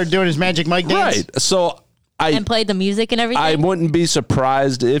he started doing his Magic Mike dance. right. So And played the music and everything? I wouldn't be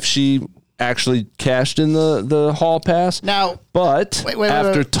surprised if she actually cashed in the hall pass. Now, But Wait,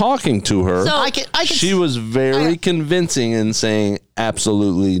 after wait. talking to her, So- I can she was very convincing in saying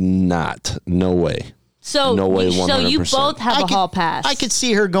absolutely not. No way. So, No way, so you 100%. both have a hall pass. I could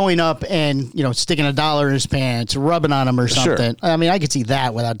see her going up and sticking $1 in his pants, rubbing on him or Sure. something. I mean, I could see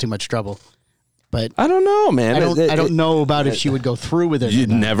that without too much trouble. But I don't know, man. I don't know about if she would go through with it. You or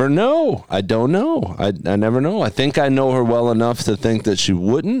not. never know. I don't know. I never know. I think I know her well enough to think that she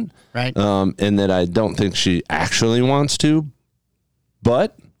wouldn't. Right. And that I don't think she actually wants to.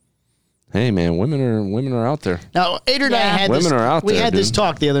 But hey, man, women are out there. Now, Adrian and I Yeah. had Women this. are out we there, had this dude.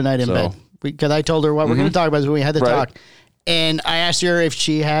 talk the other night in So- bed because I told her what we're going to talk about. Is when we had the Right. talk, and I asked her if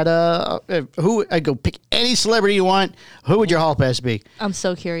she had who. I go pick any celebrity you want. Who would your hall pass be? I'm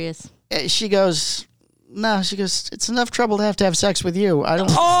so curious. And she goes, no. She goes, it's enough trouble to have sex with you. I don't.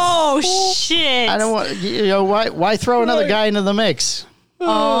 Oh, shit. I don't want. Why throw another guy into the mix?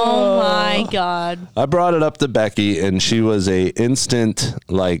 Oh, my God. I brought it up to Becky, and she was a instant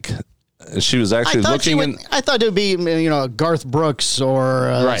She was actually looking I thought it would be Garth Brooks or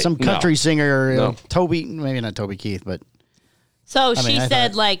Right. some country No. singer, No. Toby. Maybe not Toby Keith, but So mean, she I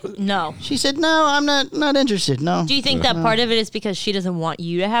said, thought- no. she said, "No, I'm not interested. No, Do you think that part of it is because she doesn't want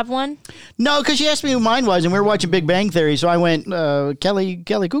you to have one? no," because she asked me who mine was, and we were watching Big Bang Theory, so I went Kelly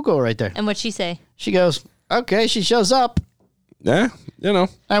Kuko right there. And what'd she say? She goes, "Okay." She shows up. Yeah,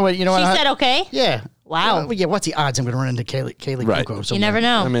 I went, "You know She what?" said, okay. "Yeah." Wow. Yeah. What's the odds I'm going to run into Kaylee Right. Kuko? You somewhere? never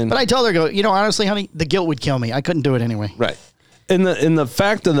know. I mean, But I told her, honestly, honey, the guilt would kill me. I couldn't do it anyway. right. And the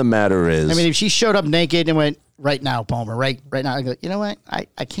fact of the matter is, I mean, if she showed up naked and went, "Right now, Palmer, right now," I go, "You know what? I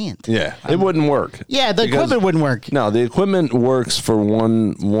can't." yeah, it wouldn't work. Yeah, the Because- equipment wouldn't work. No, the equipment works for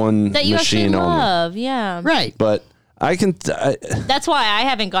one that you actually machine only. love. Yeah. Right. But I can. That's why I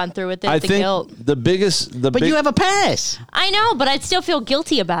haven't gone through with it. I the think guilt. But you have a pass. I know, but I'd still feel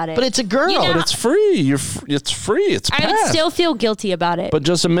guilty about it. But it's a girl. You know, But it's free. It's free. It's I would passed. still feel guilty about it. But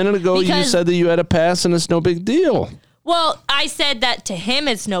just a minute ago, you Because- said that you had a pass and it's no big deal. Well, I said that to him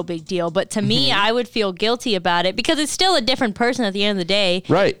it's no big deal, but to me, I would feel guilty about it because it's still a different person at the end of the day.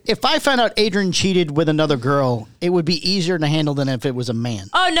 Right. If I found out Adrian cheated with another girl, it would be easier to handle than if it was a man.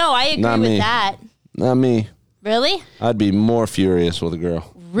 Oh no, I agree Not with me. that. Not me. Really? I'd be more furious with a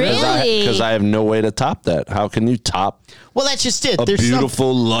girl. Really? Because I have no way to top that. How can you top Well, that's just it. a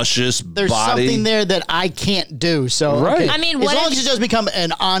beautiful, luscious there's body? something there that I can't do. So, Right. okay. I mean, as what long if- as it does become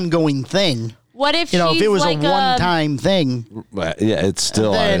an ongoing thing. What if You know, if she's it was like a one-time thing. But, yeah, it's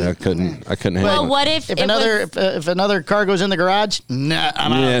still Then- I couldn't handle Well, it. what if If it another was, if another car goes in the garage, nah,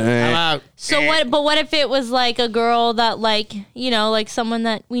 I'm out. Yeah. I'm out. so what? But what if it was like a girl that like like someone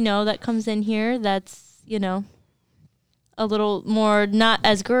that we know that comes in here that's a little more not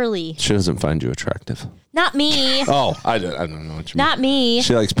as girly. She doesn't find you attractive. Not me. Oh, I don't know what you mean. Not me.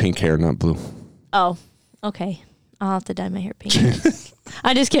 She likes pink hair, not blue. Oh, okay. I'll have to dye my hair pink.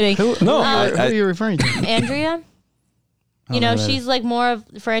 I'm just kidding. No, Who are you referring to? Andrea. She's like more of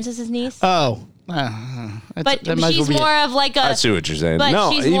Francis's niece. Oh. But she's more of like a. I see what you're saying. But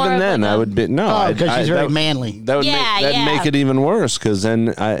No, she's more even of then, like I a- would be no. Oh, because she's very that- manly. That would Yeah, make it even worse because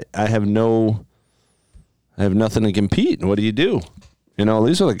then I have nothing to compete. What do you do? At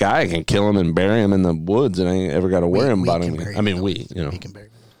least with a guy, I can kill him and bury him in the woods, and I ain't ever got to worry about him. I mean, we can bury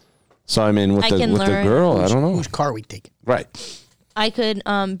him. So I mean, with the girl, I don't know whose car we take. Right. I could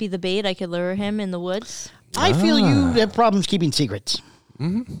be the bait. I could lure him in the woods. I feel you have problems keeping secrets.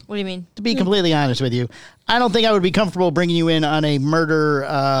 What do you mean? To be completely honest with you, I don't think I would be comfortable bringing you in on a murder,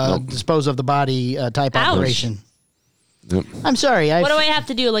 dispose of the body type Ouch. operation. Yep. I'm sorry. What do I have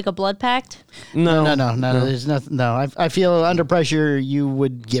to do? Like a blood pact? No. There's nothing. No, I feel under pressure you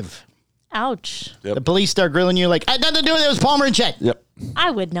would give. Ouch. Yep. The police start grilling you like, I had nothing to do with it. It was Palmer and Chet. Yep.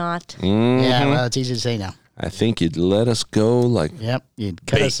 I would not. Yeah, well, it's easy to say now. I think you'd let us go like. Yep, you'd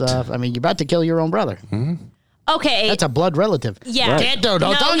cut us Bait. off. I mean, you're about to kill your own brother. Okay. That's a blood relative. yeah. Can't do. Don't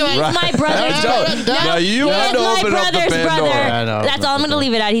no, talk he's about it. my brother's brother. Now you He's had to my open up the brother's Pandora. brother. I know. That's all I'm going to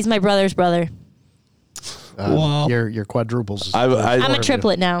leave it at. He's my brother's brother. Your quadruples. I'm a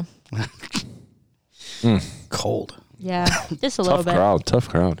triplet now. Cold. Yeah, just a little bit. Tough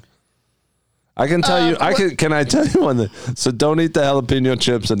crowd. I can tell you. Can I tell you one thing? So don't eat the jalapeno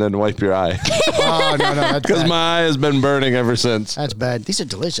chips and then wipe your eye Oh no, that's because bad. my eye has been burning ever since. That's bad. These are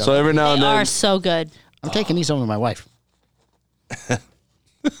delicious. So every now They and then, are so good. I'm taking these home with my wife. oh,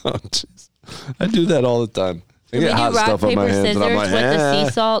 jeez. I do that all the time. I We get do hot rock, stuff on paper, my hands, scissors and I'm like, with the eh.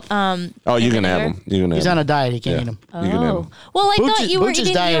 sea salt. Oh, you can have them. You can have He's them. on a diet. He can't eat them. You can have Oh. 'em. Well, I thought you were Booch's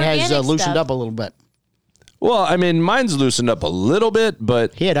eating diet the has organic loosened stuff. up a little bit. Well, I mean, mine's loosened up a little bit,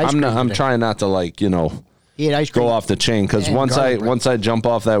 but He had ice cream I'm today. trying not to He had ice cream. go off the chain because And garlic bread. once I jump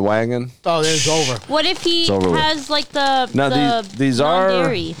off that wagon. Oh, there's over. What if he over with. has like the Now these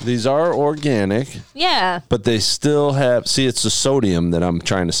non-dairy? are organic, Yeah. but they still have. See, it's the sodium that I'm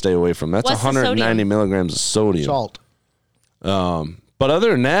trying to stay away from. That's What's the 190 sodium? milligrams of sodium. Salt. But other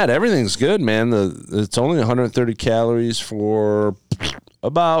than that, everything's good, man. It's only 130 calories for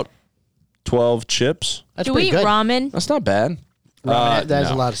about 12 chips. That's Do we pretty eat good. ramen? That's not bad. That has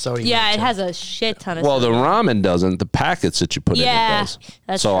no. a lot of sodium. Yeah, in it has a shit ton of Well, the sodium. ramen doesn't. The packets that you put in it Yeah, does.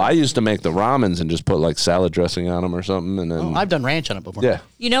 that's So true. I used to make the ramens and just put like salad dressing on them or something, and then Oh, I've done ranch on it before. yeah,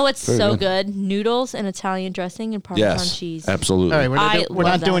 You know what's so good. good? Noodles and Italian dressing and Parmesan yes, cheese. absolutely. All right, I we're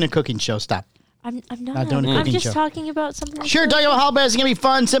love not doing that. a cooking show. Stop. I'm not. Not doing a I'm cooking just show. talking about something. Sure, talking about Hall Pass is going to be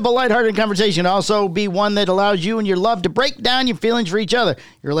fun, simple, lighthearted conversation. Also be one that allows you and your love to break down your feelings for each other,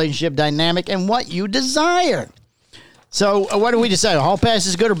 your relationship dynamic, and what you desire. So what do we decide? Hall Pass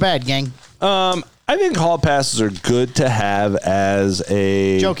is good or bad, gang? I think hall passes are good to have as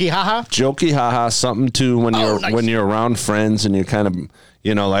a Jokey, haha. something to when nice. when you're around friends and you're kind of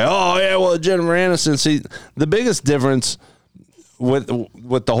like, oh yeah, well, Jennifer Aniston. See, the biggest difference with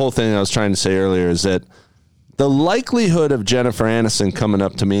the whole thing I was trying to say earlier is that the likelihood of Jennifer Aniston coming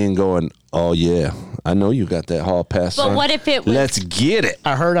up to me and going, oh yeah, I know you got that hall pass. But son. what if it was? Let's get it.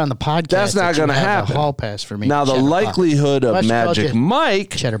 I heard on the podcast That's not that you going to have happen. A Hall Pass for me. Now the Cheddar Bob. likelihood Well, of she called Magic you Mike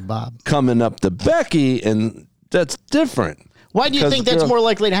Cheddar Bob. coming up to Becky, and that's different. Why do you Because think that's girl- more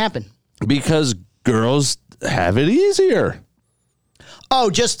likely to happen? Because girls have it easier. Oh,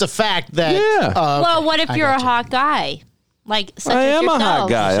 just the fact that. Yeah. Okay, well, what if I you're a got you. hot guy? Like such I as am yourself. a hot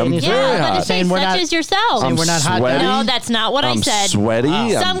guy. I'm Saying very Yeah, but hot. it's Saying such we're not- as yourself. saying we're not hot sweaty. guys? No, that's not what I I'm said. sweaty.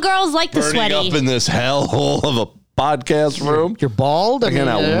 I'm Some girls like the burning sweaty. up in this hellhole of a podcast room. You're bald. I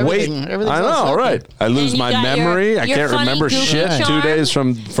cannot wait. everything's I all know, sucky. right? I lose you my got your- memory. I your can't funny remember goofy shit charm. 2 days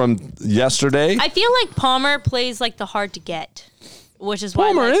from yesterday. I feel like Palmer plays like the hard to get, which is why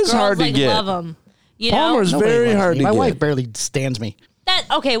Palmer like, is girls, hard to like, get. love him. You Palmer's know? Nobody very likes hard me. to My get. wife barely stands me. That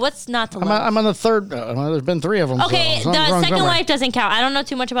okay? What's not to love? I'm on the third. There's been 3 of them. Okay, so the something's wrong second somewhere. wife doesn't count. I don't know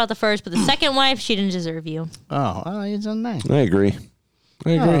too much about the first, but the second wife, she didn't deserve you. Oh, he's on nice. I agree. I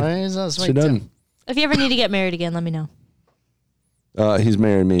agree. Oh, he's a sweet She doesn't. too. If you ever need to get married again, let me know. He's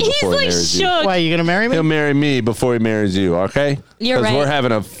married me before he marries you. Why, are you going to marry me? He'll marry me before he marries you, okay? You're right. Because we're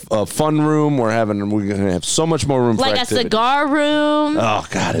having a fun room. We're going to have so much more room for activities. Like a cigar room. Oh,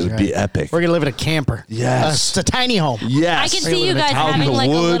 God, it would be epic. We're going to live in a camper. Yes. It's a tiny home. Yes. I can see you guys having like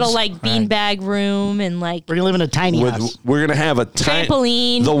a little like beanbag room and like. We're going to live in a tiny house. We're going to have a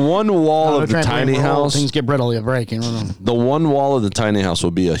trampoline. The one wall of the tiny house. Things get brittle, you break. The one wall of the tiny house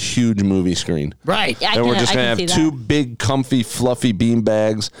will be a huge movie screen. Right. And we're just going to have two big, comfy, fluffy bean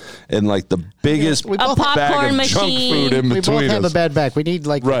bags and like the biggest bag of junk food in between us. We both have a bad back. We need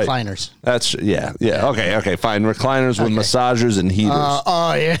like recliners. That's okay, fine. Recliners with massagers and heaters.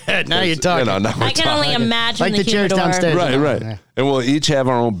 Yeah. Now you're talking. I can only imagine like the chairs downstairs. Right. And we'll each have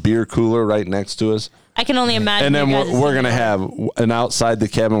our own beer cooler right next to us. I can only imagine. And then we're going to have, and outside the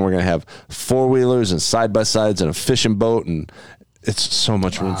cabin, we're going to have 4-wheelers and side-by-sides and a fishing boat, and it's so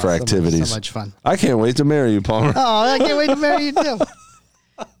much room for activities. So much fun. I can't wait to marry you, Palmer. Oh, I can't wait to marry you, too.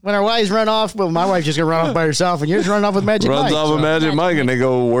 When our wives run off, well, my wife's just going to run off by herself, and yours run off with Magic Mike. Runs off with Magic Mike, and they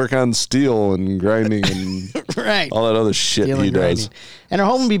go work on steel and grinding and all that other shit he does. And our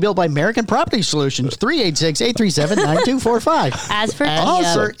home will be built by American Property Solutions, 386-837-9245. As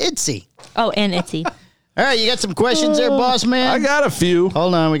for Itzy. Oh, and Itzy. All right, you got some questions there, boss man? I got a few.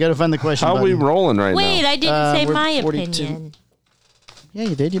 Hold on, we got to find the question How button. are we rolling right now? Wait, I didn't say my 42. opinion. Yeah,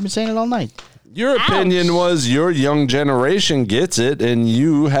 you did. You've been saying it all night. Your opinion was your young generation gets it, and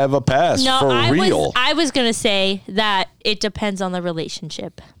you have a pass for real. I was going to say that it depends on the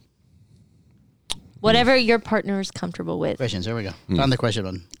relationship. Whatever your partner is comfortable with. Questions. There we go. Found the question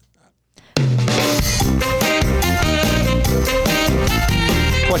button.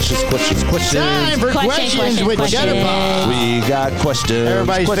 Questions. Time for questions with Jennifer. We got questions.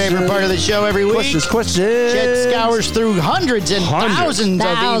 Everybody's favorite part of the show every week. Questions. Chet scours through hundreds and thousands of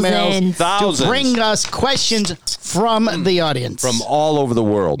emails to bring us questions from the audience. From all over the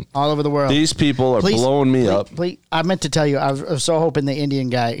world. All over the world. These people are blowing me up. I meant to tell you, I was so hoping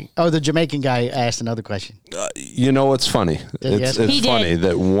the Jamaican guy asked another question. You know what's funny? It's funny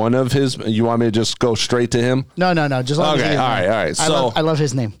that one of his, you want me to just go straight to him? No. Just let me all right. So I love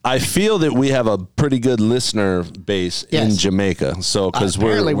his name. I feel that we have a pretty good listener base in Jamaica. So because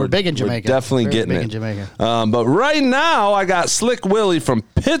we're big in Jamaica. We're definitely getting it. In Jamaica. But right now I got Slick Willie from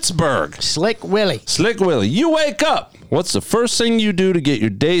Pittsburgh. Slick Willie, you wake up. What's the first thing you do to get your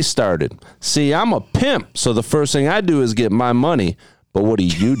day started? See, I'm a pimp, so the first thing I do is get my money. But what do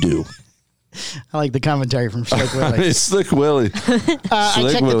you do? I like the commentary from Slick Willie. Slick Willie. I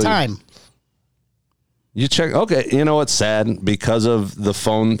check the time. You check. Okay, you know what's sad because of the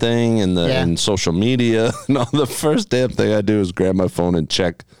phone thing and and social media. No, the first damn thing I do is grab my phone and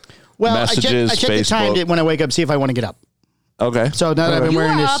check messages. I check the time when I wake up, see if I want to get up. Okay. So now that I've been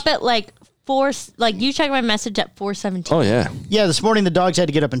wearing this, up at like 4. Like you check my message at 4:17. Oh yeah. Yeah, this morning the dogs had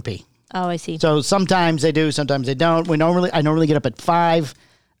to get up and pee. Oh, I see. So sometimes they do, sometimes they don't. I normally get up at 5.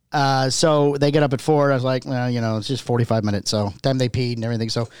 So they get up at 4. I was like, well, it's just 45 minutes. So time they peed and everything.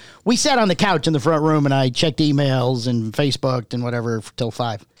 So we sat on the couch in the front room and I checked emails and Facebook and whatever till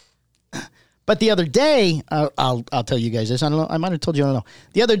 5. But the other day, I'll tell you guys this. I don't know. I might have told you. I don't know.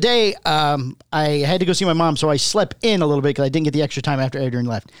 The other day, I had to go see my mom, so I slept in a little bit because I didn't get the extra time after Adrian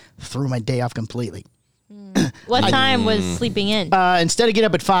left. Threw my day off completely. What time was sleeping in? Instead of get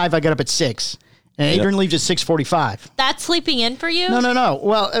up at 5, I got up at 6. And Adrian leaves at 6:45. That's sleeping in for you? No.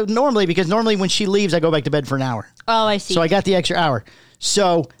 Well, normally when she leaves, I go back to bed for an hour. Oh, I see. So I got the extra hour.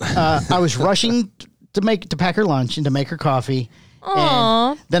 So I was rushing to pack her lunch and to make her coffee.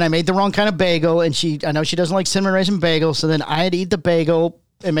 Aww. And then I made the wrong kind of bagel, and I know she doesn't like cinnamon raisin bagels, so then I had to eat the bagel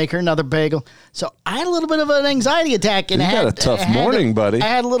and make her another bagel. So I had a little bit of an anxiety attack. And you got a tough morning, buddy. I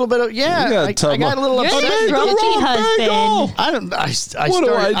had a little bit of, I got a little upset. You're the trophy husband. What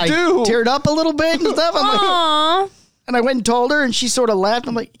do I do? I teared up a little bit and stuff. Aww. And I went and told her, and she sort of laughed.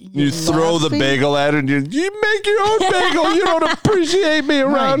 I'm like, you throw the bagel at her, and you make your own bagel. You don't appreciate me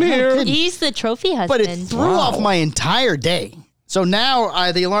around here. He's the trophy husband. But it threw off my entire day. So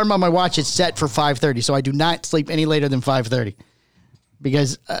now the alarm on my watch is set for 5:30. So I do not sleep any later than 5:30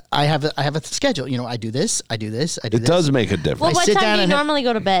 because I have a schedule. I do this. I do this. I do this. It does make a difference. Well, what time do you normally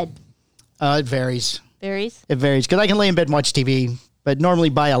go to bed? It varies. Varies? It varies because I can lay in bed and watch TV, but normally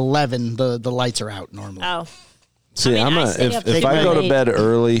by 11 the lights are out normally. Oh. See, if I go to bed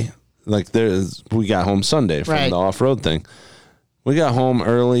early, like we got home Sunday from the off-road thing. We got home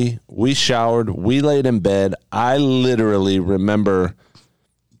early. We showered. We laid in bed. I literally remember,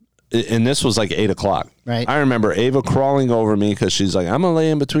 and this was like 8 o'clock. Right. I remember Ava crawling over me because she's like, I'm going to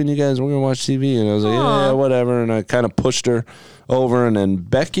lay in between you guys. We're going to watch TV. And I was like, yeah, whatever. And I kind of pushed her over. And then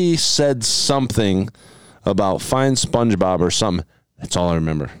Becky said something about find SpongeBob or something. That's all I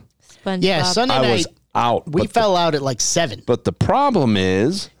remember. SpongeBob. Yeah, Sunday I night. was out. We fell out at like 7. But the problem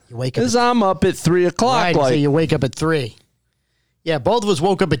is I'm up at 3 o'clock. Right, so you wake up at 3. Yeah, both of us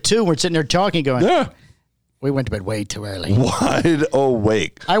woke up at 2. We're sitting there talking, going, yeah. We went to bed way too early. Wide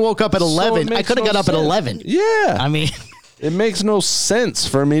awake. I woke up at 11. So I could have got up at 11. Yeah. I mean, it makes no sense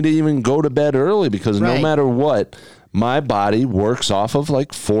for me to even go to bed early because no matter what, my body works off of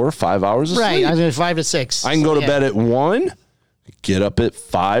like 4 or 5 hours of sleep. Right, I mean 5 to 6. I can go to bed at 1, get up at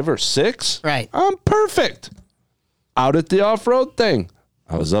 5 or 6. Right. I'm perfect. Out at the off-road thing.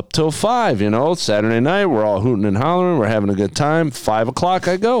 I was up till 5, Saturday night, we're all hooting and hollering. We're having a good time. 5 o'clock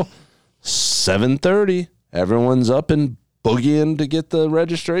I go. 7:30. Everyone's up and boogieing to get the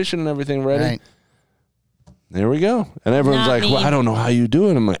registration and everything ready. Right. There we go. And everyone's like, well, I don't know how you do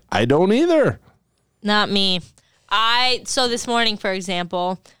it. I'm like, I don't either. Not me. So this morning, for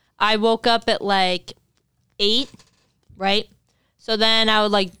example, I woke up at like 8, right? So then I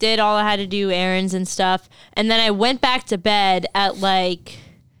would like did all I had to do, errands and stuff. And then I went back to bed at like,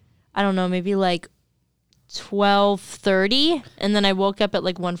 I don't know, maybe like 12:30. And then I woke up at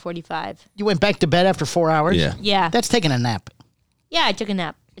like 1:45. You went back to bed after 4 hours? Yeah. Yeah. That's taking a nap. Yeah, I took a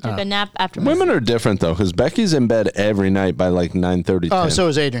nap. I took a nap after Women are different, though, because Becky's in bed every night by like 9:30. Oh, so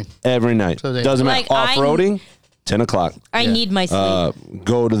is Adrian. Every night. So is Doesn't matter. Like, Off-roading, 10 o'clock. I need my sleep.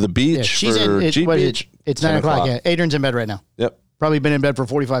 Go to the beach Yeah, she's for Jeep Beach. It's 9 o'clock. Yeah, Adrian's in bed right now. Yep. Probably been in bed for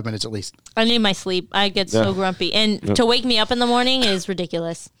 45 minutes at least. I need my sleep. I get so grumpy. And to wake me up in the morning is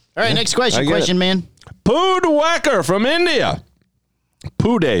ridiculous. All right, next question. Question, man. Pood Whacker from India.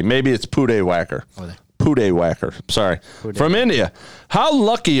 Pooday. Maybe it's Pooday Whacker. Pooday Whacker. Sorry. From India. How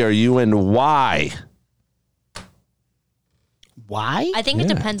lucky are you and why? Why? I think it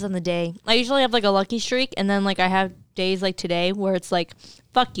depends on the day. I usually have like a lucky streak, and then like I have days like today where it's like,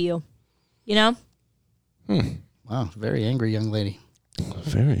 fuck you. You know? Wow, very angry young lady.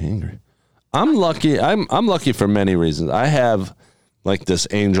 Very angry. I'm lucky. I'm lucky for many reasons. I have like this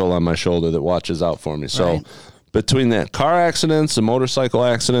angel on my shoulder that watches out for me. So between that car accidents, the motorcycle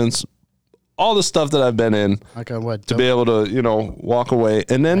accidents, all the stuff that I've been in, to be able to, walk away.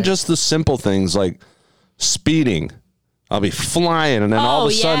 And then just the simple things like speeding. I'll be flying, and then all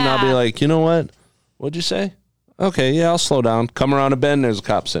of a sudden I'll be like, you know what? What'd you say? Okay, yeah, I'll slow down. Come around a bend, there's a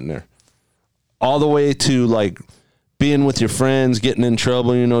cop sitting there. All the way to like being with your friends, getting in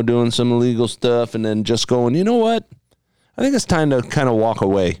trouble, doing some illegal stuff, and then just going, you know what? I think it's time to kind of walk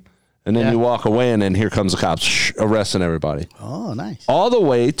away. And then you walk away, and then here comes the cops arresting everybody. Oh, nice. All the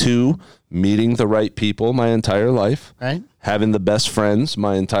way to meeting the right people my entire life. Right. Having the best friends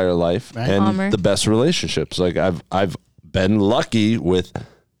my entire life. Right. And the best relationships. Like I've been lucky with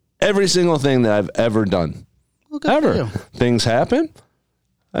every single thing that I've ever done. Well, ever. Things happen.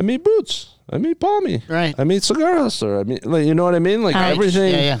 I meet Boots. I meet Palmy. Right. I meet Cigar Hustler. I mean, like, you know what I mean? Like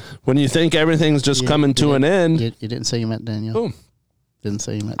everything. Yeah. When you think everything's just coming to an end. You didn't say you met Danielle. Boom. Didn't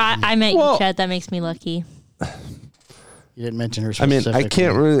say you met Danielle. I met you, Chet. That makes me lucky. You didn't mention her I mean, specifically.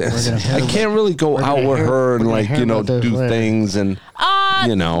 I can't really go out with her and do things and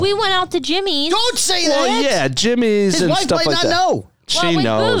We went out to Jimmy's. Don't say that. Well, yeah, Jimmy's His and wife stuff might like not that. know. She with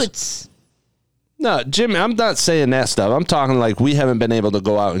knows. Boots. No, Jimmy, I'm not saying that stuff. I'm talking like we haven't been able to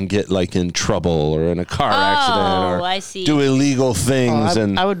go out and get like in trouble or in a car accident or I see. do illegal things.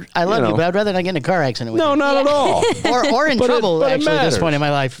 I love you, but I'd rather not get in a car accident with no, you. not at all. Or in trouble, but actually, at this point in my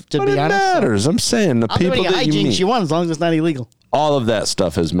life, to but be it honest. matters. I'm saying the I'll do people any that you hijinks meet. you want as long as it's not illegal. All of that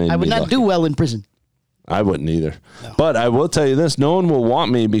stuff has made me I would not lucky. do well in prison. I wouldn't either. No. But I will tell you this. No one will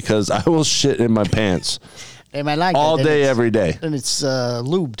want me because I will shit in my pants They might like all that. day, every day. And it's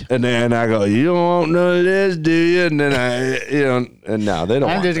lubed. And then I go, you don't want none of this, do you? And then and now they don't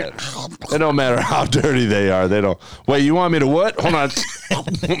want that. It don't matter how dirty they are. They don't. Wait, you want me to what? Hold on.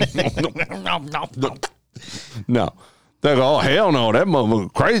 No. They go, oh, hell no, that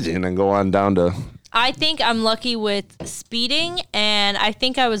motherfucker crazy. And then go on down to. I think I'm lucky with speeding, and I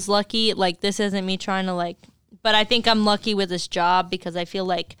think I was lucky, like, this isn't me trying to, but I think I'm lucky with this job because I feel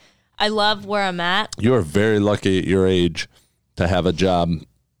like I love where I'm at. You're very lucky at your age to have a job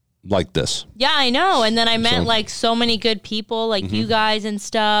like this. Yeah, I know. And then I met, so many good people, like you guys and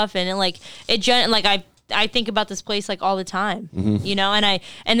stuff, and I think about this place, all the time,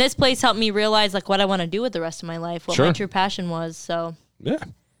 and this place helped me realize, what I want to do with the rest of my life, what my true passion was, so. Yeah.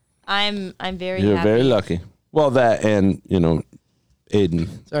 I'm very You're happy. very lucky. Well, that and, Aiden.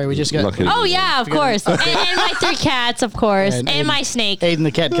 Sorry, we just got... Lucky. Oh, yeah, of course. and my 3 cats, of course. And my snake. Aiden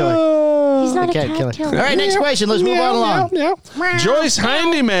the cat killer. He's not The a cat killer. All right, next question. Let's move on along. Joyce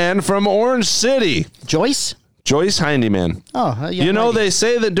Hindyman from Orange City. Joyce? Joyce Hindyman. Oh, they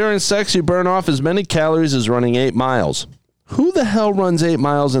say that during sex you burn off as many calories as running 8 miles. Who the hell runs 8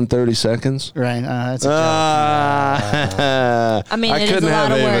 miles in 30 seconds? Right. That's a joke. I mean, I couldn't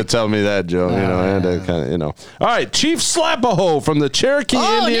have Ava tell me that, Joe. I had to kind of, All right, Chief Slapaho from the Cherokee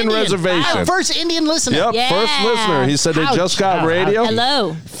Indian Reservation. First Indian listener. Yep, first listener. He said they just got radio.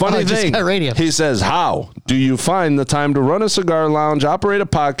 Hello. Funny thing. Got radio. He says, how do you find the time to run a cigar lounge, operate a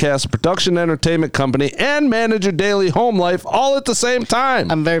podcast, a production entertainment company, and manage your daily home life all at the same time?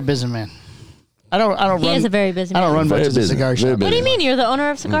 I'm a very busy man. I don't run. He is a very busy man. I don't run much of a cigar shop. What do you mean? You're the owner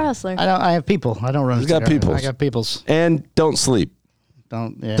of Cigar Hustler. I have people. I don't run. You got peoples. I got peoples. And don't sleep.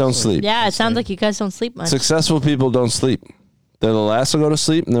 Don't sleep. Yeah, it sounds like you guys don't sleep much. Successful people don't sleep. They're the last to go to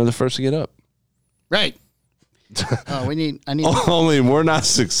sleep, and they're the first to get up. Right. I need. Only we're not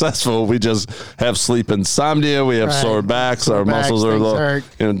successful. We just have sleep insomnia. We have sore backs. Our muscles are low.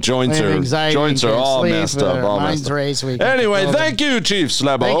 Joints are all messed up. All messed up. Anyway, thank you, Chief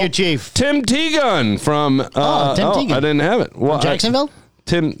Slebo. Thank you, Chief. Tim Teagun from. Tim Teagun. I didn't have it. From Jacksonville.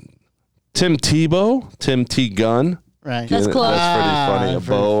 Tim Tebow. Tim Teagun. Right. That's close. That's pretty funny. A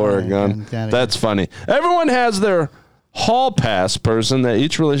bow or a gun. That's funny. Everyone has their hall pass person that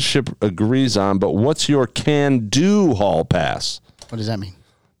each relationship agrees on, but what's your can-do hall pass? What does that mean?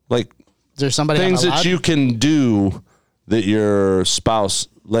 Like, is there somebody things that you can do that your spouse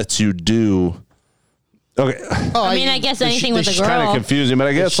lets you do? Okay. I mean, I guess anything with a girl. Kind of confusing, but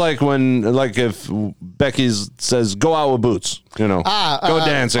I guess if Becky says go out with Boots, go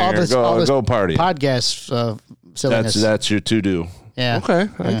dancing or go party. Podcast silliness. That's your to-do. Yeah. Okay,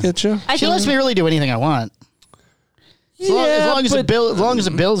 I get you. She lets me really do anything I want. As long as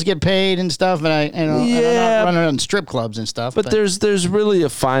the bills get paid and stuff, and I'm not running around strip clubs and stuff. But there's really a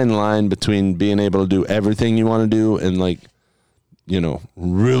fine line between being able to do everything you want to do and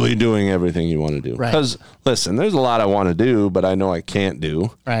really doing everything you want to do. Right. Because listen, there's a lot I want to do, but I know I can't do.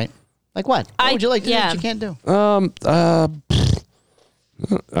 Right. Like what? What would you like to do that you can't do?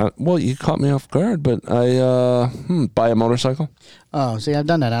 Well, you caught me off guard, but I buy a motorcycle. Oh, see, I've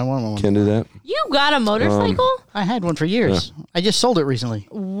done that. I don't want one. Can't do that. You got a motorcycle? I had one for years. Yeah. I just sold it recently.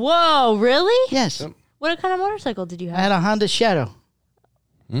 Whoa, really? Yes. What kind of motorcycle did you have? I had a Honda Shadow.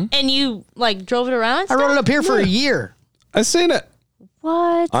 And you drove it around? I rode it up here for a year. I seen it.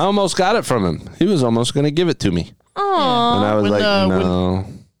 What? I almost got it from him. He was almost going to give it to me. Oh. And I was no.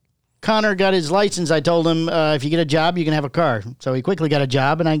 When Connor got his license, I told him, if you get a job, you can have a car. So he quickly got a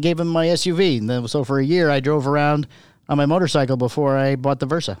job, and I gave him my SUV. And then, so for a year, I drove around on my motorcycle before I bought the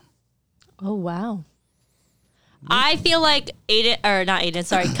Versa. Oh, wow. I feel like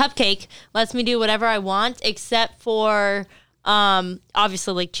Cupcake lets me do whatever I want except for,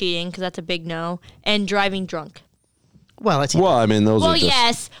 obviously, cheating, because that's a big no, and driving drunk. Well, that's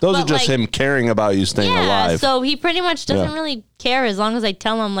those are just him caring about you staying alive. So he pretty much doesn't really care as long as I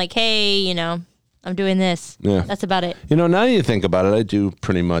tell him hey, I'm doing this. Yeah, that's about it. Now you think about it, I do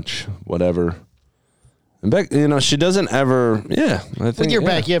pretty much whatever. And Beck, she doesn't ever. Yeah, I think with your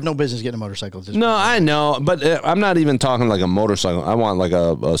back, you have no business getting a motorcycle. No, I know, but I'm not even talking like a motorcycle. I want like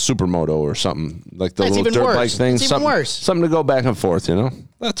a supermoto or something like the little dirt bike thing. It's even worse. Something to go back and forth.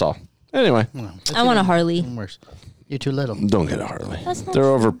 That's all. Anyway, I want a Harley. Worse. You're too little. Don't get a Harley. They're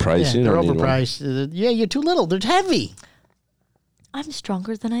overpriced. Yeah, they're overpriced. Yeah, you're too little. They're heavy. I'm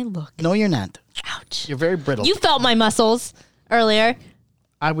stronger than I look. No, you're not. Ouch. You're very brittle. You felt my muscles earlier.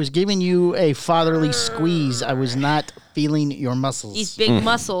 I was giving you a fatherly squeeze. I was not feeling your muscles. These big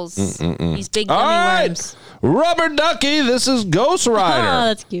muscles. These big gummy worms. Rubber Ducky, this is Ghost Rider. Oh,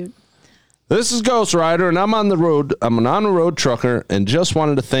 that's cute. This is Ghost Rider, and I'm on the road. I'm an on-the-road trucker, and just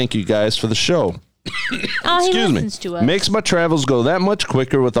wanted to thank you guys for the show. Excuse me. To us. Makes my travels go that much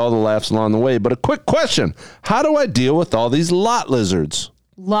quicker with all the laughs along the way. But a quick question. How do I deal with all these lot lizards?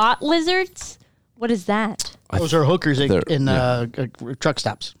 Lot lizards? What is that? Those are hookers in truck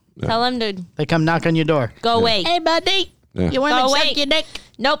stops. Yeah. Tell them to... They come knock on your door. Go away. Hey, buddy. Yeah. You want to suck your dick?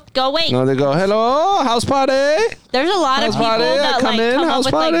 Nope, go away. No, they go, hello, house party. There's a lot of people that come up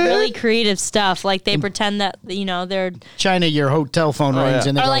with really creative stuff. Like they pretend that they're China. Your hotel phone rings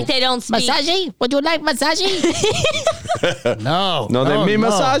and they go, they don't speak. Massage? Would you like massage? No, they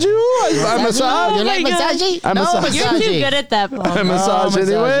massage you. I massage. Would you like massage? You're too good at that. I massage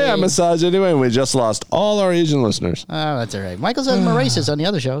anyway. We just lost all our Asian listeners. Oh, that's all right. Michael says I'm a racist on the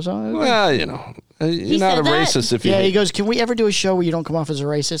other show. So well, you're not a racist if you. Yeah, he goes, can we ever do a show where you don't come off as a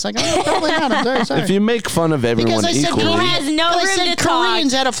racist? Like, oh, probably not. I'm sorry. If you make fun of everyone equally. He has no room to talk.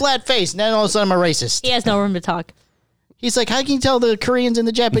 Koreans had a flat face, and then all of a sudden I'm a racist. He has no room to talk. He's like, how can you tell the Koreans and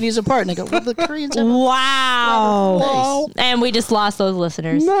the Japanese apart? And I go, well, the Koreans have wow. And we just lost those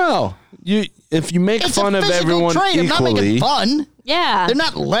listeners. No. If you make fun of everyone equally. I'm not making fun. Yeah. They're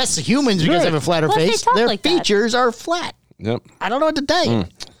not less humans because they have a flatter face. Their features are flat. Yep. I don't know what to tell you.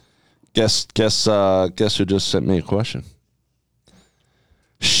 Guess who just sent me a question?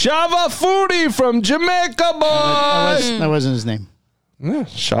 Shava Foodie from Jamaica, boy. That wasn't his name. Yeah,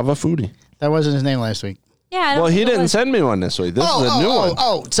 Shava Foodie. That wasn't his name last week. Yeah, I don't Well, he think it didn't was. send me one this week. This is a new one.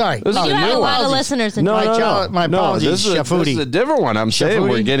 Oh, sorry. This is You a have new a lot one. of listeners in No, My apologies, this is Shafoodie. a different one. I'm saying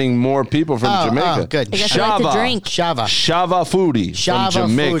we're Shafoodie? getting more people from Jamaica. Oh, good. I guess I like to drink. Shava Foodie from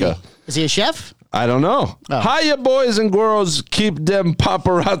Jamaica. Foodie. Is he a chef? I don't know. Hiya, boys and girls. Keep them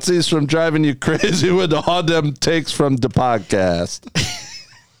paparazzis from driving you crazy with all them takes from the podcast.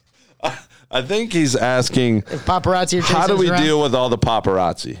 I think he's asking, If paparazzi are how do chasing we us around? deal with all the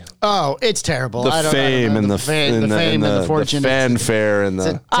paparazzi? Oh, it's terrible. The I don't fame know. and the fame and the fortune. the fanfare and the.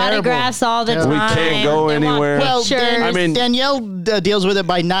 Terrible. Autographs all the time. We can't go They want anywhere. Well, pictures. I mean- Danielle deals with it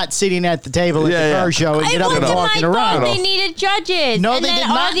by not sitting at the table at Yeah, the yeah. car show and It get up and wasn't walking my around. fault. They needed judges. No, and they then did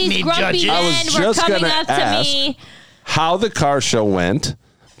all not these need grumpy judges. I was men were just coming gonna up to ask me. how the car show went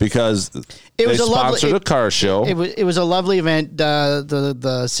because It was they a lovely- sponsored a car show. It was a lovely event.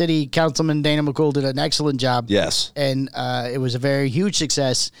 The city councilman Dana McCool did an excellent job. Yes. And it was a very huge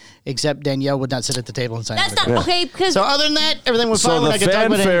success. Except Danielle would not sit at the table and sign. That's not autographs. okay because So other than that, everything was So fine. the I could talk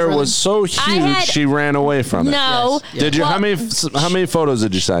about fanfare anything was so huge, had- she ran away from it. no. Yes. Did you? Well, How many photos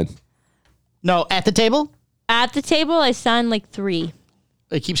did you sign? No, at the table, At the table, I signed like 3.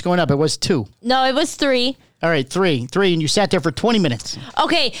 it keeps going up. It was 2. No, it was 3. All right, 3, and you sat there for 20 minutes.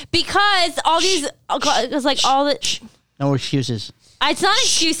 Okay, because all these, it was like all the. No excuses. It's not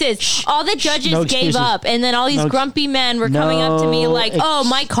excuses. All the judges No gave excuses. up, and then all these No ex- grumpy men were coming up to me No like, "Oh,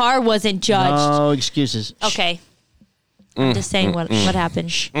 my car wasn't judged." No excuses. Okay, I'm just saying what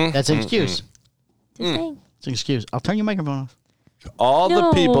happened. That's an excuse. Just saying. It's an excuse. I'll turn your microphone off. All the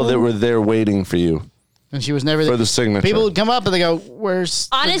No. people that were there waiting for you And she was never there. for the signature. People would come up and they go, "Where's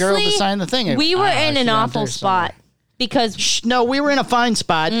the girl Honestly, to sign the thing?" we were "Ah, in she's an out awful there spot because No, we were in a fine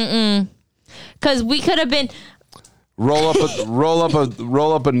spot. we could have been. roll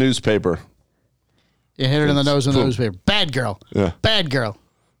up a newspaper. You hit her in the nose with the Boom. newspaper. Bad girl. Yeah. Bad girl.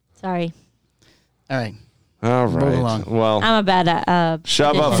 Sorry, All right. All right. along. Well, I'm a bad Shava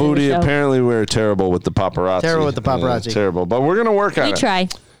editor of the Foodie. show. Apparently, we're terrible with the paparazzi. Terrible with the paparazzi. Terrible, but we're gonna work on We it. try.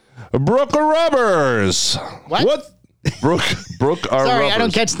 Brooke Rubbers. What? Brooke R. Sorry, Rubbers. I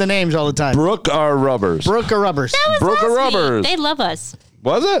don't catch the names all the time. Brooke R. Rubbers. Brooke or Rubbers? Brooke Last Rubbers. week. They love us.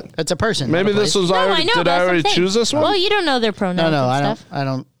 Was it? That's a person. Maybe not a this place. was No, already. I know. Did I already choose this one? Well, you don't know their pronouns. No, and I stuff.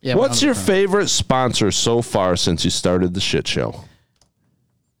 don't. Yeah. What's we your don't know. favorite sponsor so far since you started the shit show?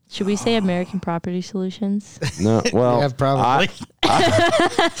 Should we say American Property Solutions? No, well, Yeah, probably.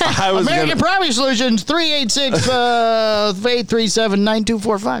 I was American gonna, Property Solutions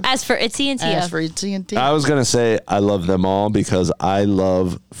 386-837-9245. As for Itsy and Tia. Ask for AT&T. I was gonna say I love them all because I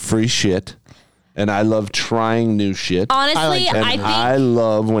love free shit and I love trying new shit. Honestly, And I think I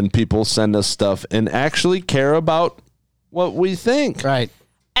love when people send us stuff and actually care about what we think. Right.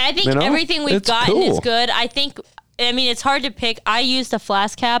 You know, everything we've it's gotten cool. is good. I mean, it's hard to pick. I use the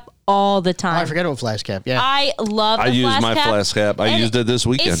flask cap all the Oh, time. I forgot about Flash Cap. Yeah. I love the I use flask my cap. flask cap. I And used it this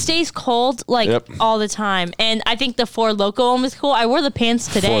weekend. It stays cold like Yep. all the time. And I think the Four Loko one was cool. I wore the pants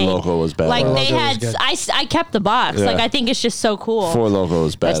today. Four Loko was bad. Like Four they Loko was had, good. I kept the box. Yeah. Like I think it's just so cool. Four Loko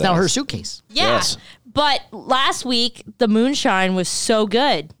is bad. That's now her suitcase. Yeah. Yes. But last week the moonshine was so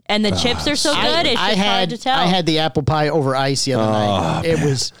good, and the chips are so good. It's just hard to tell. I had the apple pie over ice the other night. It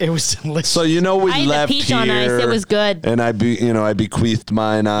was delicious. So we I had the left peach here, on ice. It was good. and I bequeathed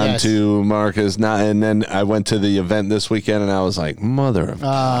mine on Yes. to Marcus. And then I went to the event this weekend, and I was like, mother of. Oh,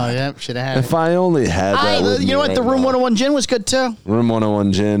 yeah, should have had If it. I only had that. with You me know what? right The Room now. 101 gin was good too, Room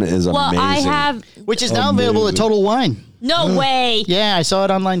 101 gin is well, amazing. I have which is now available at Amazing. Total Wine. no way. Yeah, I saw it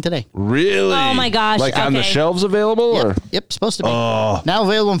online today. Really? Oh, my gosh, Like on the okay. shelves available, or Yep, supposed to be. Now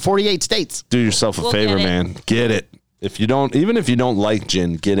available in 48 states. do yourself a We'll favor, get it. man. Get it. If you don't, even if you don't like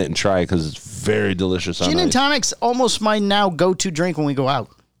gin, get it and try it because it's very delicious. Gin on and ice. tonic's almost my now go-to drink when we go out.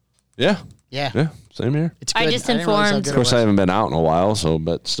 Yeah. Yeah. Yeah. Same here. It's I good. just didn't realize how informed- good Of it course, I was. haven't been out in a while, so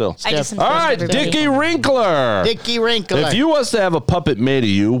but still. I just All All informed right, everybody. Dickie Wrinkler. Dickie Wrinkler. If you was to have a puppet made of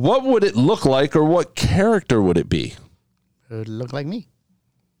you, what would it look like, or what character would it be? It would look like me.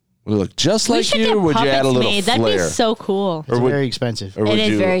 Would it look just We like should you, get or would you add a puppets little made. flair? That'd be so cool. It's would- very expensive. Or would It is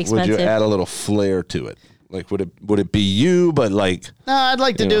you, very Would expensive. you add a little flair to it? Like, would it be you, but like, No, I'd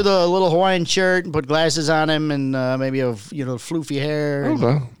like to You do know. the little Hawaiian shirt and put glasses on him and maybe a floofy hair. and-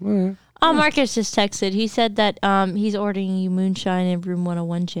 okay, all right. Oh, Marcus just texted. He said that he's ordering you moonshine in Room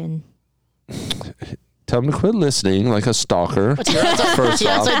 101 gin. Tell him to quit listening like a stalker. Is he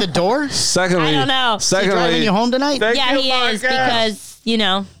outside the door? Is Secondly, I don't know. he driving you home tonight? Thank Yeah, you, he is Marcus.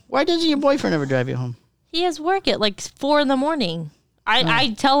 because Why doesn't your boyfriend ever drive you home? He has work at like 4 a.m. I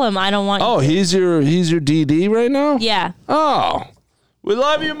tell him I don't want. Oh, he's your DD right now? Yeah. Oh, we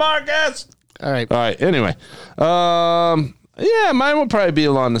love you, Marcus. All right. Anyway, yeah, mine would probably be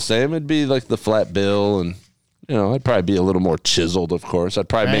along the same. It'd be like the flat bill, and I'd probably be a little more chiseled. Of course, I'd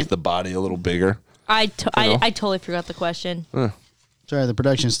probably make the body a little bigger. I totally forgot the question. Sorry, the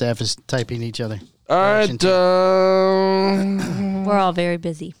production staff is typing each other. All right. We're all very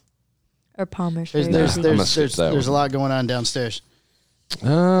busy. Or Palmer's very busy. There's a lot going on downstairs.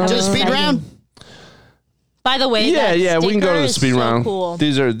 Just speed round. By the way, yeah, we can go to the speed round. Cool.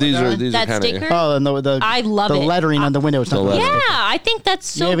 These are that kind sticker. Oh, and I love the lettering on the window. Yeah, I think that's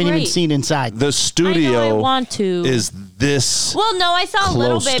so. You haven't great. even seen inside. The studio. I want to. Is this? Well, no, I saw a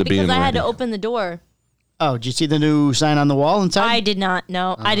little bit because I had to ready. open the door. Oh, did you see the new sign on the wall inside? I did not.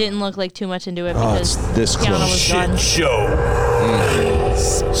 No, I didn't look like too much into it because it's this Kiana close. was gone.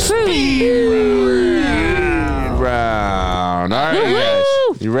 Round. All right, you guys.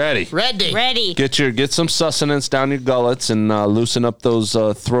 You ready? Ready. Get some sustenance down your gullets and loosen up those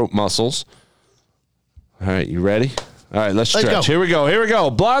throat muscles. All right, you ready? All right, let's stretch. Go. Here we go.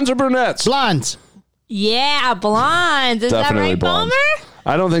 Blondes or brunettes? Blondes. Yeah, blondes. Is Definitely that right, blondes. Palmer?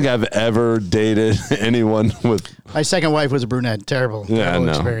 I don't think I've ever dated anyone with. My second wife was a brunette. Terrible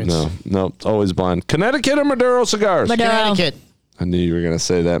experience. No, it's always blonde. Connecticut or Maduro cigars? Connecticut. I knew you were going to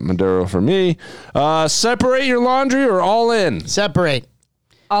say that. Maduro for me. Separate your laundry or all in? Separate.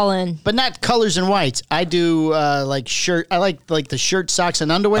 All in. But not colors and whites. I do like shirt. I like the shirt, socks,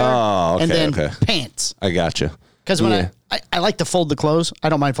 and underwear. Oh, okay, and then okay. pants. I gotcha. Because when I like to fold the clothes. I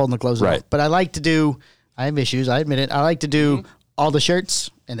don't mind folding the clothes. Right. But I like to do, I have issues. I admit it. I like to do all the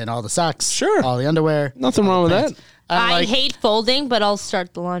shirts and then all the socks. Sure. All the underwear. Nothing wrong with that. I hate folding, but I'll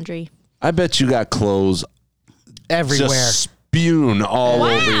start the laundry. I bet you got clothes everywhere. Just spewed all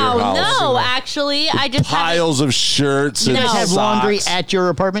over your house. No, actually, I just piles of shirts and Do you guys have socks. laundry at your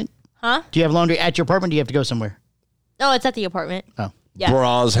apartment? Huh? Do you have laundry at your apartment? Do you have to go somewhere? No, it's at the apartment. Oh. Yeah.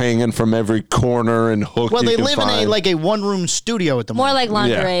 Bras hanging from every corner and hook. Well, you they can live find. in a one-room studio at the moment. More like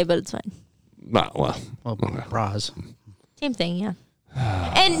lingerie, but it's fine. Not well. Bras. Same thing, yeah.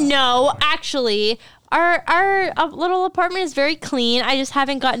 And no, actually, our little apartment is very clean. I just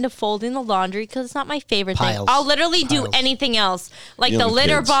haven't gotten to folding the laundry because it's not my favorite thing. I'll literally do anything else, like the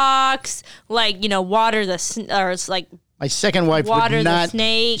litter box, like water my second wife water would not. the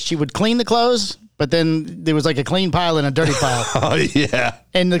snake. She would clean the clothes, but then there was like a clean pile and a dirty pile. Oh yeah.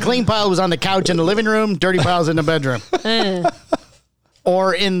 And the clean pile was on the couch in the living room. Dirty pile's in the bedroom.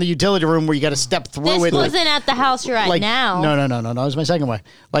 Or in the utility room where you got to step through This it. wasn't at the house you're at now. No. It was my second wife.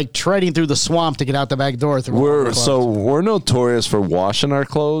 Like treading through the swamp to get out the back door. We're notorious for washing our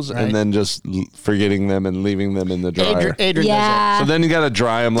clothes and then just forgetting them and leaving them in the dryer. Adrian does that. So then you got to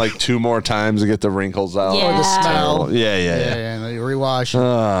dry them like 2 more times to get the wrinkles out. Yeah. Or the smell. Yeah. You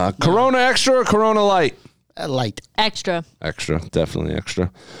rewash. Corona Extra or Corona Light? Light. Extra. Extra. Definitely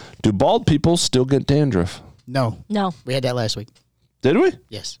extra. Do bald people still get dandruff? No. We had that last week. Did we?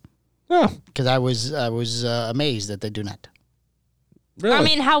 Yes. Yeah. Because I was amazed that they do not. Really? I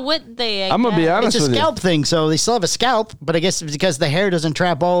mean, how would they? I'm going to be honest It's a with scalp thing, so they still have a scalp, but I guess it's because the hair doesn't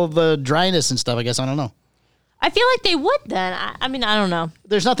trap all of the dryness and stuff. I guess I don't know. I feel like they would then. I mean, I don't know.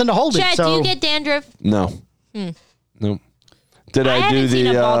 There's nothing to hold Chet, it. So do you get dandruff? No. Nope. Did I do haven't seen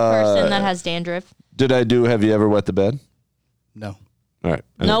the a bald person that has dandruff. have you ever wet the bed? No. All right.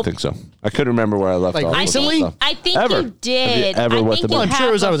 I Nope. don't think so. I couldn't remember where I left Like off. recently? I think Ever? you did. Have you ever I wet think the you bed? I'm sure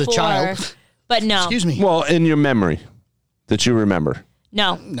it was have I was a before, child. But no. Excuse me. Well, in your memory that you remember.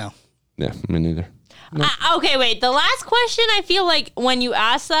 No. No. Yeah, me neither. Okay, wait. The last question, I feel like when you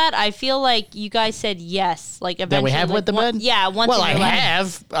asked that, I feel like you guys said yes. Like eventually. That we have wet the bed? Yeah, once. Well, in I your life.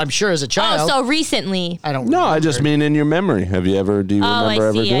 have. I'm sure as a child. Oh, so recently. I don't. No, I remember. just mean in your memory. Do you remember I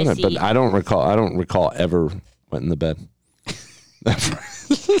ever see, doing I it? But see. I don't recall ever wet in the bed.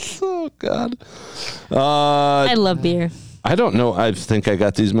 Oh God. I love beer. I don't know. I think I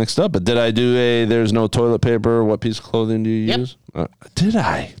got these mixed up. But did I do there's no toilet paper? What piece of clothing do you Yep. use? Did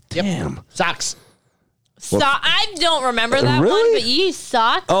I? Yep. Damn. Socks. I don't remember that Really? one, but you used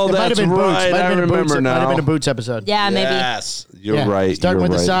socks. Oh, It might have that's been boots. right. Might have I been a remember boots. now. Might have been a boots episode. Yeah, maybe. Yes, you're Yeah. right. Starting you're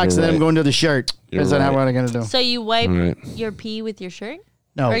with the right, socks, you're and then I'm right. going to the shirt. You're Depends on right. what I'm going to do. So you wipe Right. your pee with your shirt?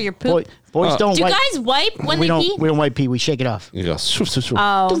 No. Or your poop? Boys don't Do you wipe. guys wipe when we they don't. pee? We don't wipe pee. We shake it off. You go.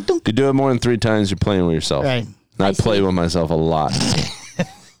 Oh. You do it more than 3 times, you're playing with yourself. Right. I play with myself a lot.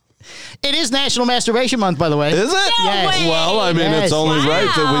 It is National Masturbation Month, by the way. Is it? Yes. way. Well, I mean, Yes. it's only right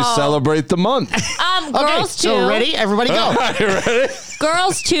that we Wow. celebrate the month. Okay, Girls too. so ready? Everybody go. You ready?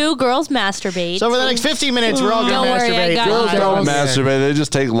 Girls too. Girls masturbate. So for the next 15 minutes, we're all going to masturbate. Girls don't masturbate. They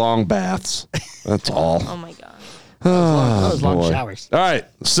just take long baths. That's all. Oh my god. Those long showers. All right.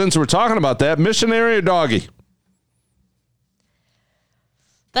 Since we're talking about that, missionary or doggy?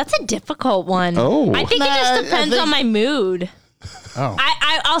 That's a difficult one. Oh. I think it just depends on my mood. Oh.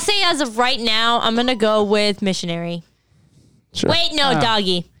 I'll say as of right now, I'm gonna go with missionary. Sure. Wait, no,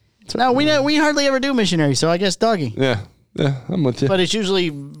 doggy. No, we hardly ever do missionary, so I guess doggy. Yeah, I'm with you. But it's usually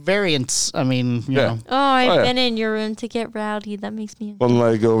variants. I mean, you know. Oh, I've been in your room to get rowdy. That makes me. One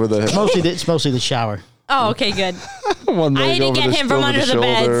leg over the head. It's mostly the shower. Oh, okay, good. One leg I had to get him from under the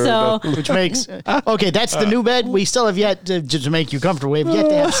bed, so. Which makes okay. That's the new bed. We still have yet to make you comfortable. We have yet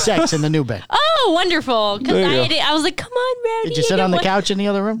to have sex in the new bed. Oh, wonderful! Because I was like, come on, Rowdy. Did you sit on the couch in the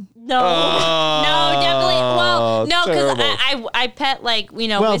other room? No, no, definitely. Well, no, because I pet Well,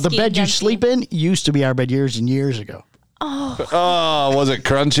 whiskey the bed and you Dempsey. sleep in used to be our bed years and years ago. Oh, was it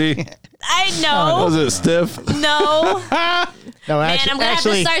crunchy? I know. Was it stiff? No. No, Man, I'm gonna have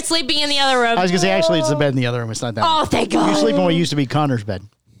to start sleeping in the other room. I was gonna say actually it's the bed in the other room. It's not that. Oh, thank God. You sleep in what used to be Connor's bed.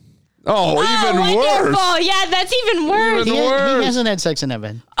 Oh, even wonderful. worse. Yeah, that's even worse. He hasn't had sex in that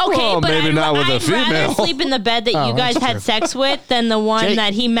bed. Okay, Well, but maybe not with a I'd female. rather sleep in the bed that you guys that's had true. sex with than the one Jake-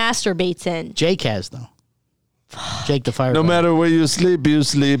 that he masturbates in. Jake has though. Jake the firefighter. No matter where you sleep in Yeah,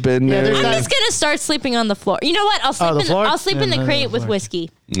 there's there. I'm just gonna start sleeping on the floor. You know what? I'll sleep the in. floor? I'll sleep in the crate with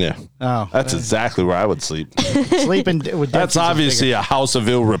whiskey. Yeah. Oh, That's exactly where I would sleep. sleeping with. That's Dempsey's obviously a house of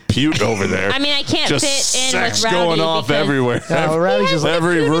ill repute over there. I mean, I can't Just fit in sex with Rowdy going off because- everywhere. No, Rowdy's just like,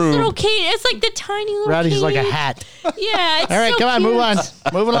 Every Cutest room. little cage. It's like the tiny little. Rowdy's cage. like a hat. Yeah. It's All right, so come on, cute. move on.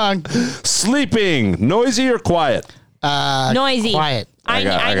 Moving along. Sleeping, noisy or quiet? Noisy. Quiet. I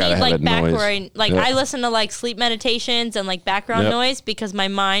gotta need have like it noise. I listen to like sleep meditations and like background Yep. noise because my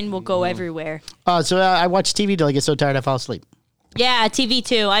mind will go everywhere. So I watch TV till I get so tired I fall asleep. Yeah, TV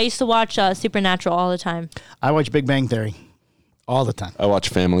too. I used to watch Supernatural all the time. I watch Big Bang Theory all the time. I watch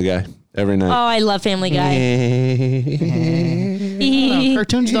Family Guy every Oh, night. I love Family Guy. No,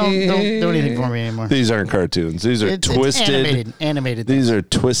 cartoons don't do anything for me anymore. These aren't cartoons. These are It's twisted. animated. These are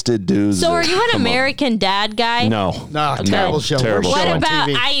twisted dudes. So, that are you an come up- American Dad guy? No. No, terrible show. Terrible Worst What show on about?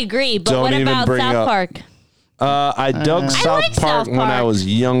 TV. I agree, but Don't what even about bring South up- Park? I dug South like Park South when I Park. was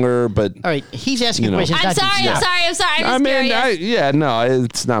younger, but All right, he's asking You know. questions. I'm not to- sorry. yeah. I'm just curious. no,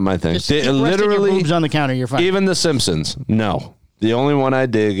 it's not my thing. Just keep resting your Literally, boobs on the counter. You're fine. even The Simpsons. No, the only one I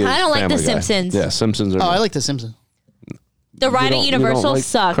dig is I don't like The Family Guy. Simpsons. Yeah, Simpsons are. Oh, I like The Simpsons. The ride at Universal like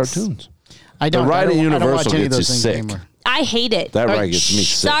sucks. Cartoons. I don't. ride I at don't Universal watch any of gets those you things sick. anymore. I hate it. That All ride right, gets me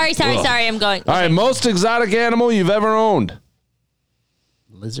sick. Sorry. Ugh. I'm going. All right, most exotic animal you've ever owned.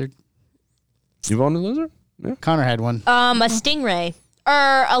 Lizard. You've owned a lizard? Yeah. Connor had one. A stingray or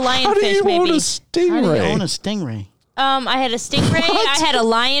a How do lionfish, you own maybe. a How do you stingray? own a stingray? I had a stingray. I had a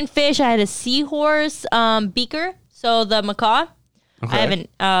lionfish. I had a seahorse. Beaker. So the macaw. Okay.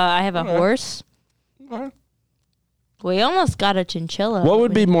 I have a horse. Okay. We almost got a chinchilla. What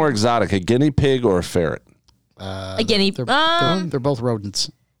would be more exotic, a guinea pig or a ferret? a guinea? They're both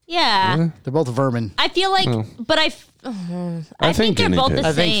rodents. Yeah. They're both vermin. I feel like, but I think they're guinea both pig. the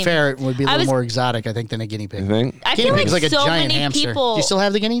I same. think ferret would be a I little was- more exotic, I think, than a guinea pig. You think? I Guinea feel like pig's like a so giant many hamster. people. Do you still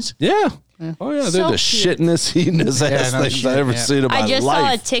have the guineas? Yeah. Oh yeah, they're So the cute. shittingest, eatingest ass no things shit, I ever yeah. seen in my I just saw a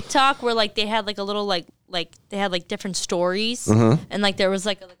life. TikTok where like they had like a little like they had like different stories, Mm-hmm. and like there was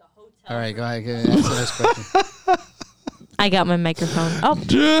like a hotel. All right, go ahead. Answer the next question. I got my microphone. Oh,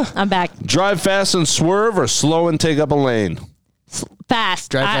 Yeah. I'm back. Drive fast and swerve or slow and take up a lane?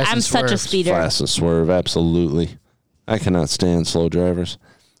 Fast. Drive fast I'm and such a swerve. speeder. Fast and swerve, absolutely. I cannot stand slow drivers.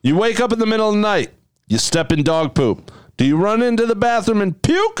 You wake up in the middle of the night. You step in dog poop. Do you run into the bathroom and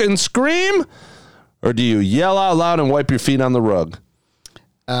puke and scream? Or do you yell out loud and wipe your feet on the rug?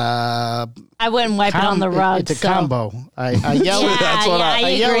 I wouldn't wipe it on the rug. It's a so. combo. I yell, Yeah, That's what yeah, I- I I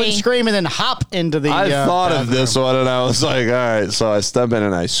yell and agree. scream and then hop into the. I thought of bathroom. this one and I was like, all right. So I step in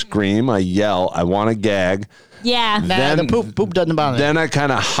and I scream, I yell, I want to gag. Yeah. Nah, Then- the poop doesn't bother me. Then I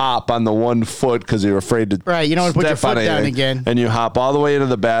kind of hop on the one foot because you're afraid to. Right, you don't wanna put your step on foot down anything. again. And you hop all the way into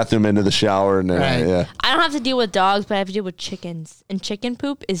the bathroom, into the shower, and then Right. yeah. I don't have to deal with dogs, but I have to deal with chickens, and chicken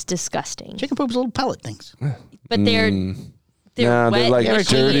poop is disgusting. Chicken poop's little pellet things. But they're Nah, wet. they're like and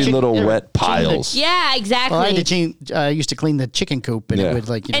dirty clean. little Yeah. wet piles. Yeah, exactly. Well, I had to used to clean the chicken coop, and Yeah. it would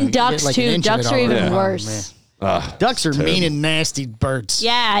like And you get ducks, like too. an inch of Ducks it are all even around. worse. Man. Ducks are mean and nasty birds.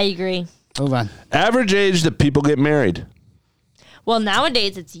 Yeah, I agree. Move on. Average age that people get married. Well,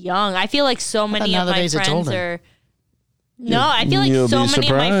 nowadays it's young. I feel like so many of my nowadays it's friends older. are. No, I feel like You'll so be many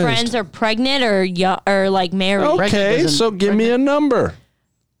of my surprised. friends are pregnant or like married. Okay, doesn't- so give me a number.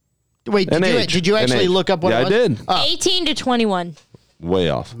 Wait, An did age. you An actually age. look up what Yeah, it was? I did. Oh, 18 to 21. Way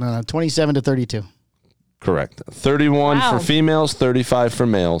off. No, 27 to 32. Correct. 31 Wow. for females, 35 for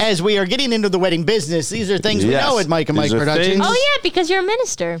males. As we are getting into the wedding business, these are things we know at Mike and Mike These are Productions. things- Oh yeah, because you're a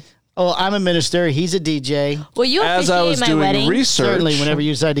minister. Oh, I'm a minister. He's a DJ. Well, you As I was officiate my doing wedding. research, Certainly, whenever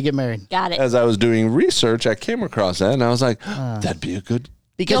you decide to get married. Got it. as I was doing research, I came across that, and I was like, that'd be a good.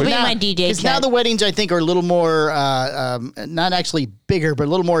 Because You'll be now, my DJ, because now Chet. the weddings, I think, are a little more, not actually bigger, but a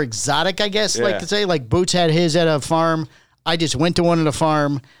little more exotic, I guess, like Yeah. to say. Like Boots had his at a farm. I just went to one at a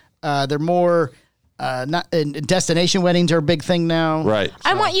farm. They're more, not destination weddings are a big thing now. Right.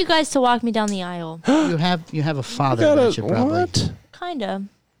 I want you guys to walk me down the aisle. You have a father that should probably. What? Kinda.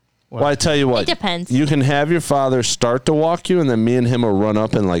 Well, I tell you what. It depends. You can have your father start to walk you, and then me and him will run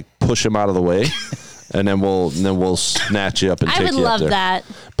up and like push him out of the way, and then we'll snatch you up and I take would you up love there. that.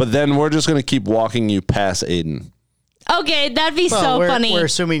 But then we're just gonna keep walking you past Aiden. Okay, that'd be Well, so we're, funny. We're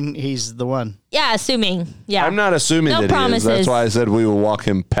assuming he's the one. Yeah, assuming. Yeah. I'm not assuming No that he is. promises. That's why I said we will walk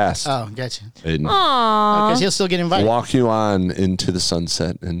him past Oh, gotcha. Aiden. Aww. Because he'll still get invited. Walk you on into the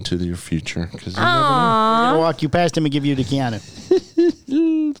sunset, into your future. Because We're gonna walk you past him and give you to Keanu.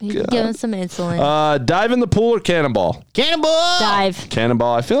 Give him some insulin. dive in the pool or cannonball? Cannonball! Dive.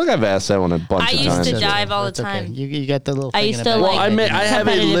 Cannonball. I feel like I've asked that one a bunch I of used times. to dive all the That's okay. time. You got the little I thing used in to, the back. like, I have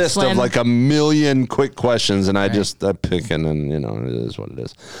a competitive list swim. of like a million quick questions, and I pick, and then it is what it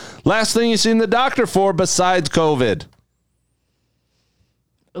is. Last thing you seen the doctor for besides COVID?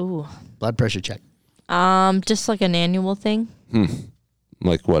 Ooh. Blood pressure check. Just like an annual thing.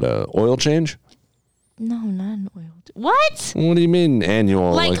 Like what? A oil change? No, not an oil. What? What do you mean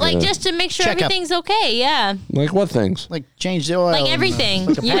annual? Like a- just to make sure Checkup. everything's okay. Yeah. like what things? Like change the oil. Like and, everything.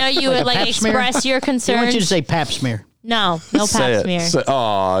 like a You know, you like a would like pap smear? express your I concerns. want you to say pap smear. no Say pap it. smear. Say- oh,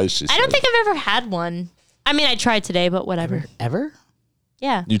 I don't think I've ever had one. I mean, I tried today, but whatever. Ever?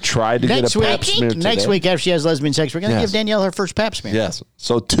 Yeah. you tried to Next get a week, pap smear today. next week after she has lesbian sex, we're going to Yes. give Danielle her first pap smear. Yes.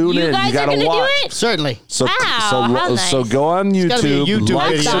 So tune You in. guys You are gotta gonna watch. do it? Certainly. So, Wow, how nice. so go on gotta be a YouTube, YouTube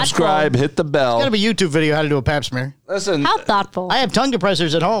like, video. subscribe, hit the bell. Got to be a YouTube video how to do a pap smear. Listen, How thoughtful. I have tongue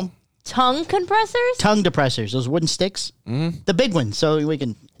depressors at home. Tongue compressors? Tongue depressors, those wooden sticks. The big ones, so we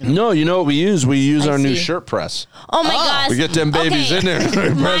can. no, you know what we use? We use I our new see. shirt press. Oh my gosh. We get them babies in there.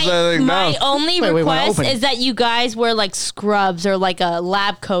 Press that thing My down. only Wait, wanna request open it? is that you guys wear like scrubs or like a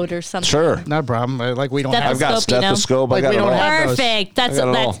lab coat or something. Sure. Not a problem. Like we don't That's have I've got Stethoscope, you know. stethoscope. Like I got we it don't all. have- those. Perfect. That's I got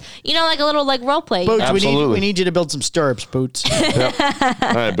it all. like a little like role play. Boots, Absolutely. we need you to build some stirrups, Boots. All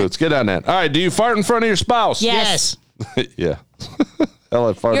right, Boots, get on that. All right, do you fart in front of your spouse? Yes. Yeah. Hell,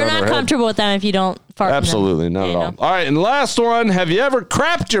 I fart You're on her not head. comfortable with them if you don't fart. in them. Absolutely, not I at all. know. All right, and last one. Have you ever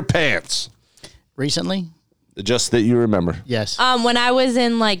crapped your pants? Recently? Just that you remember. Yes. When I was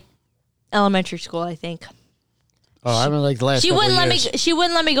in like elementary school, I think. Oh, I mean, like the last She couple wouldn't of let me. years. She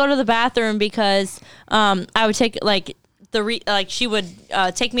wouldn't let me go to the bathroom because I would take like she would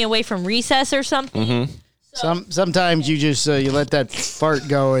take me away from recess or something. Mm-hmm. Sometimes you just you let that fart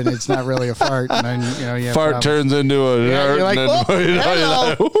go and it's not really a fart, and then you have Fart problems. turns into a Yeah, you're like, and then, "Oh, you're like,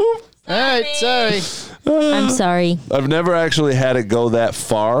 hello." All right, sorry. I'm sorry. I've never actually had it go that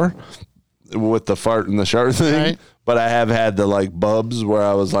far with the fart and the shirt thing. Right. But I have had the like bubs where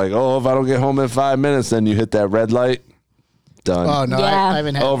I was like, oh, if I don't get home in 5 minutes, then you hit that red light. Done. Oh no, Yeah. I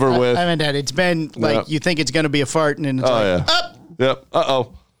haven't had Over with. I haven't had. It's been like Yep. you think it's going to be a fart, and then it's Oh, like, yeah. up. Yep.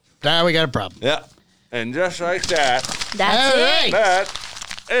 Uh-oh. Now we got a problem. Yeah. And just like that, That's All it. right. that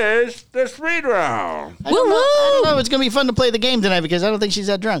is the speed round. I don't know. It's going to be fun to play the game tonight because I don't think she's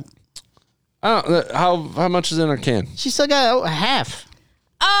that drunk. How much is in her can? She's still got a half.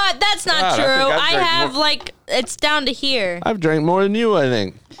 That's not God, I true. think I've I drank have more. like it's down to here. I've drank more than you, I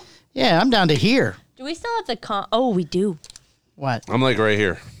think. Yeah, I'm down to here. Do we still have the Oh, we do. What? I'm like right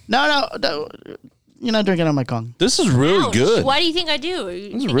here. No. You're not drinking on my Kong. This is really Ouch. good. Why do you think I do?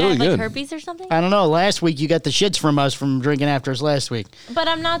 You think really I have, like good. herpes or something? I don't know. Last week you got the shits from us from drinking after us last week. But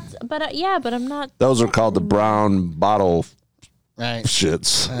I'm not. But yeah, but I'm not. Those are called the brown bottle Right.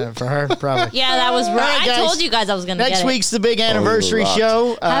 shits. For her, probably. Yeah, that was right. right, I guys. told you guys I was gonna Next get week's the big anniversary rocked.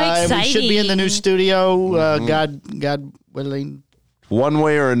 show. How We should be in the new exciting. studio. God willing. One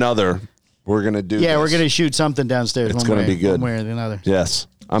way or another, we're gonna do. Yeah, this. we're gonna shoot something downstairs. It's one gonna way- be good. one way or the other. Yes,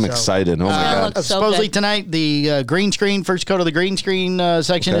 I'm excited. Oh my That god. looks so Supposedly good. tonight, the green screen, first coat of the green screen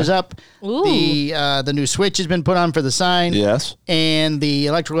section Okay. is up. Ooh. The new switch has been put on for the sign. Yes. And the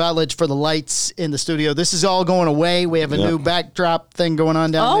electrical outlets for the lights in the studio. This is all going away. We have a Yep. new backdrop thing going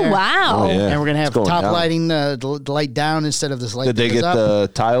on down Oh there. wow. Oh, yeah. And we're going to It's have going top down. lighting, the light down instead of this light Did they that get goes up. the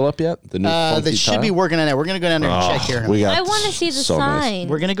tile up yet? The new funky They should tile? be working on that. We're going to go down there and check here in a we minute. got I want to see the so nice. sign.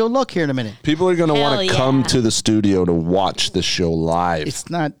 We're going to go look here in a minute. People are going to want Hell to come yeah. to the studio to watch the show live. It's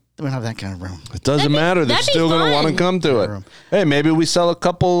not We don't have that kind of room. It doesn't matter. They're still going to want to come to it. Hey, maybe we sell a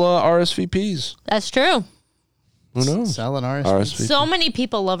couple RSVPs. That's true. Who knows? Selling RSVPs. So many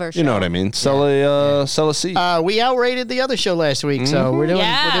people love our show. You know what I mean? Sell a seat. We outrated the other show last week, so we're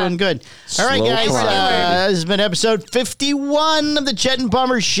doing good. All right, guys. This has been episode 51 of the Chet and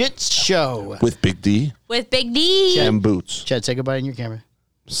Palmer Shit Show. With Big D. With Big D. And Boots. Chet, say goodbye in your camera.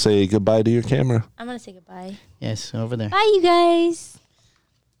 Say goodbye to your camera. I'm going to say goodbye. Yes, over there. Bye, you guys.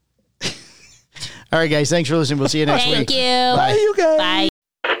 All right, guys. Thanks for listening. We'll see you next week. Thank you. Bye, you guys. Bye.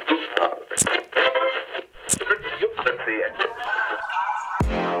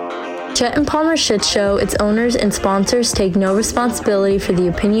 Chet and Palmer Shit Show, its owners and sponsors take no responsibility for the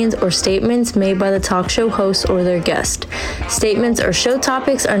opinions or statements made by the talk show hosts or their guest. Statements or show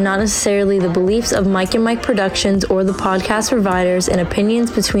topics are not necessarily the beliefs of Mike and Mike Productions or the podcast providers, and opinions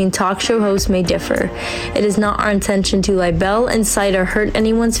between talk show hosts may differ. It is not our intention to libel, incite, or hurt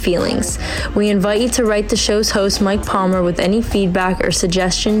anyone's feelings. We invite you to write the show's host, Mike Palmer, with any feedback or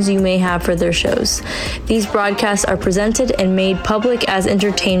suggestions you may have for their shows. These broadcasts are presented and made public as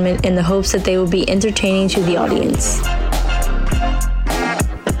entertainment in the hopes that they will be entertaining to the audience.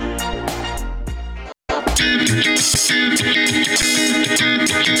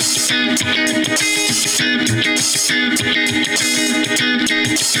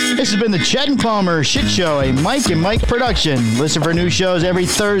 This has been the Chet and Palmer Shit Show, a Mike and Mike production. Listen for new shows every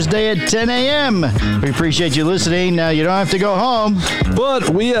Thursday at 10 a.m. We appreciate you listening. Now, you don't have to go home,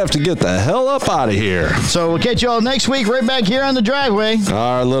 but we have to get the hell up out of here. So we'll catch you all next week right back here on the driveway.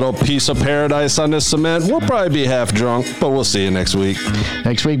 Our little piece of paradise on this cement. We'll probably be half drunk, but we'll see you next week.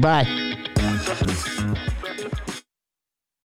 Next week, bye.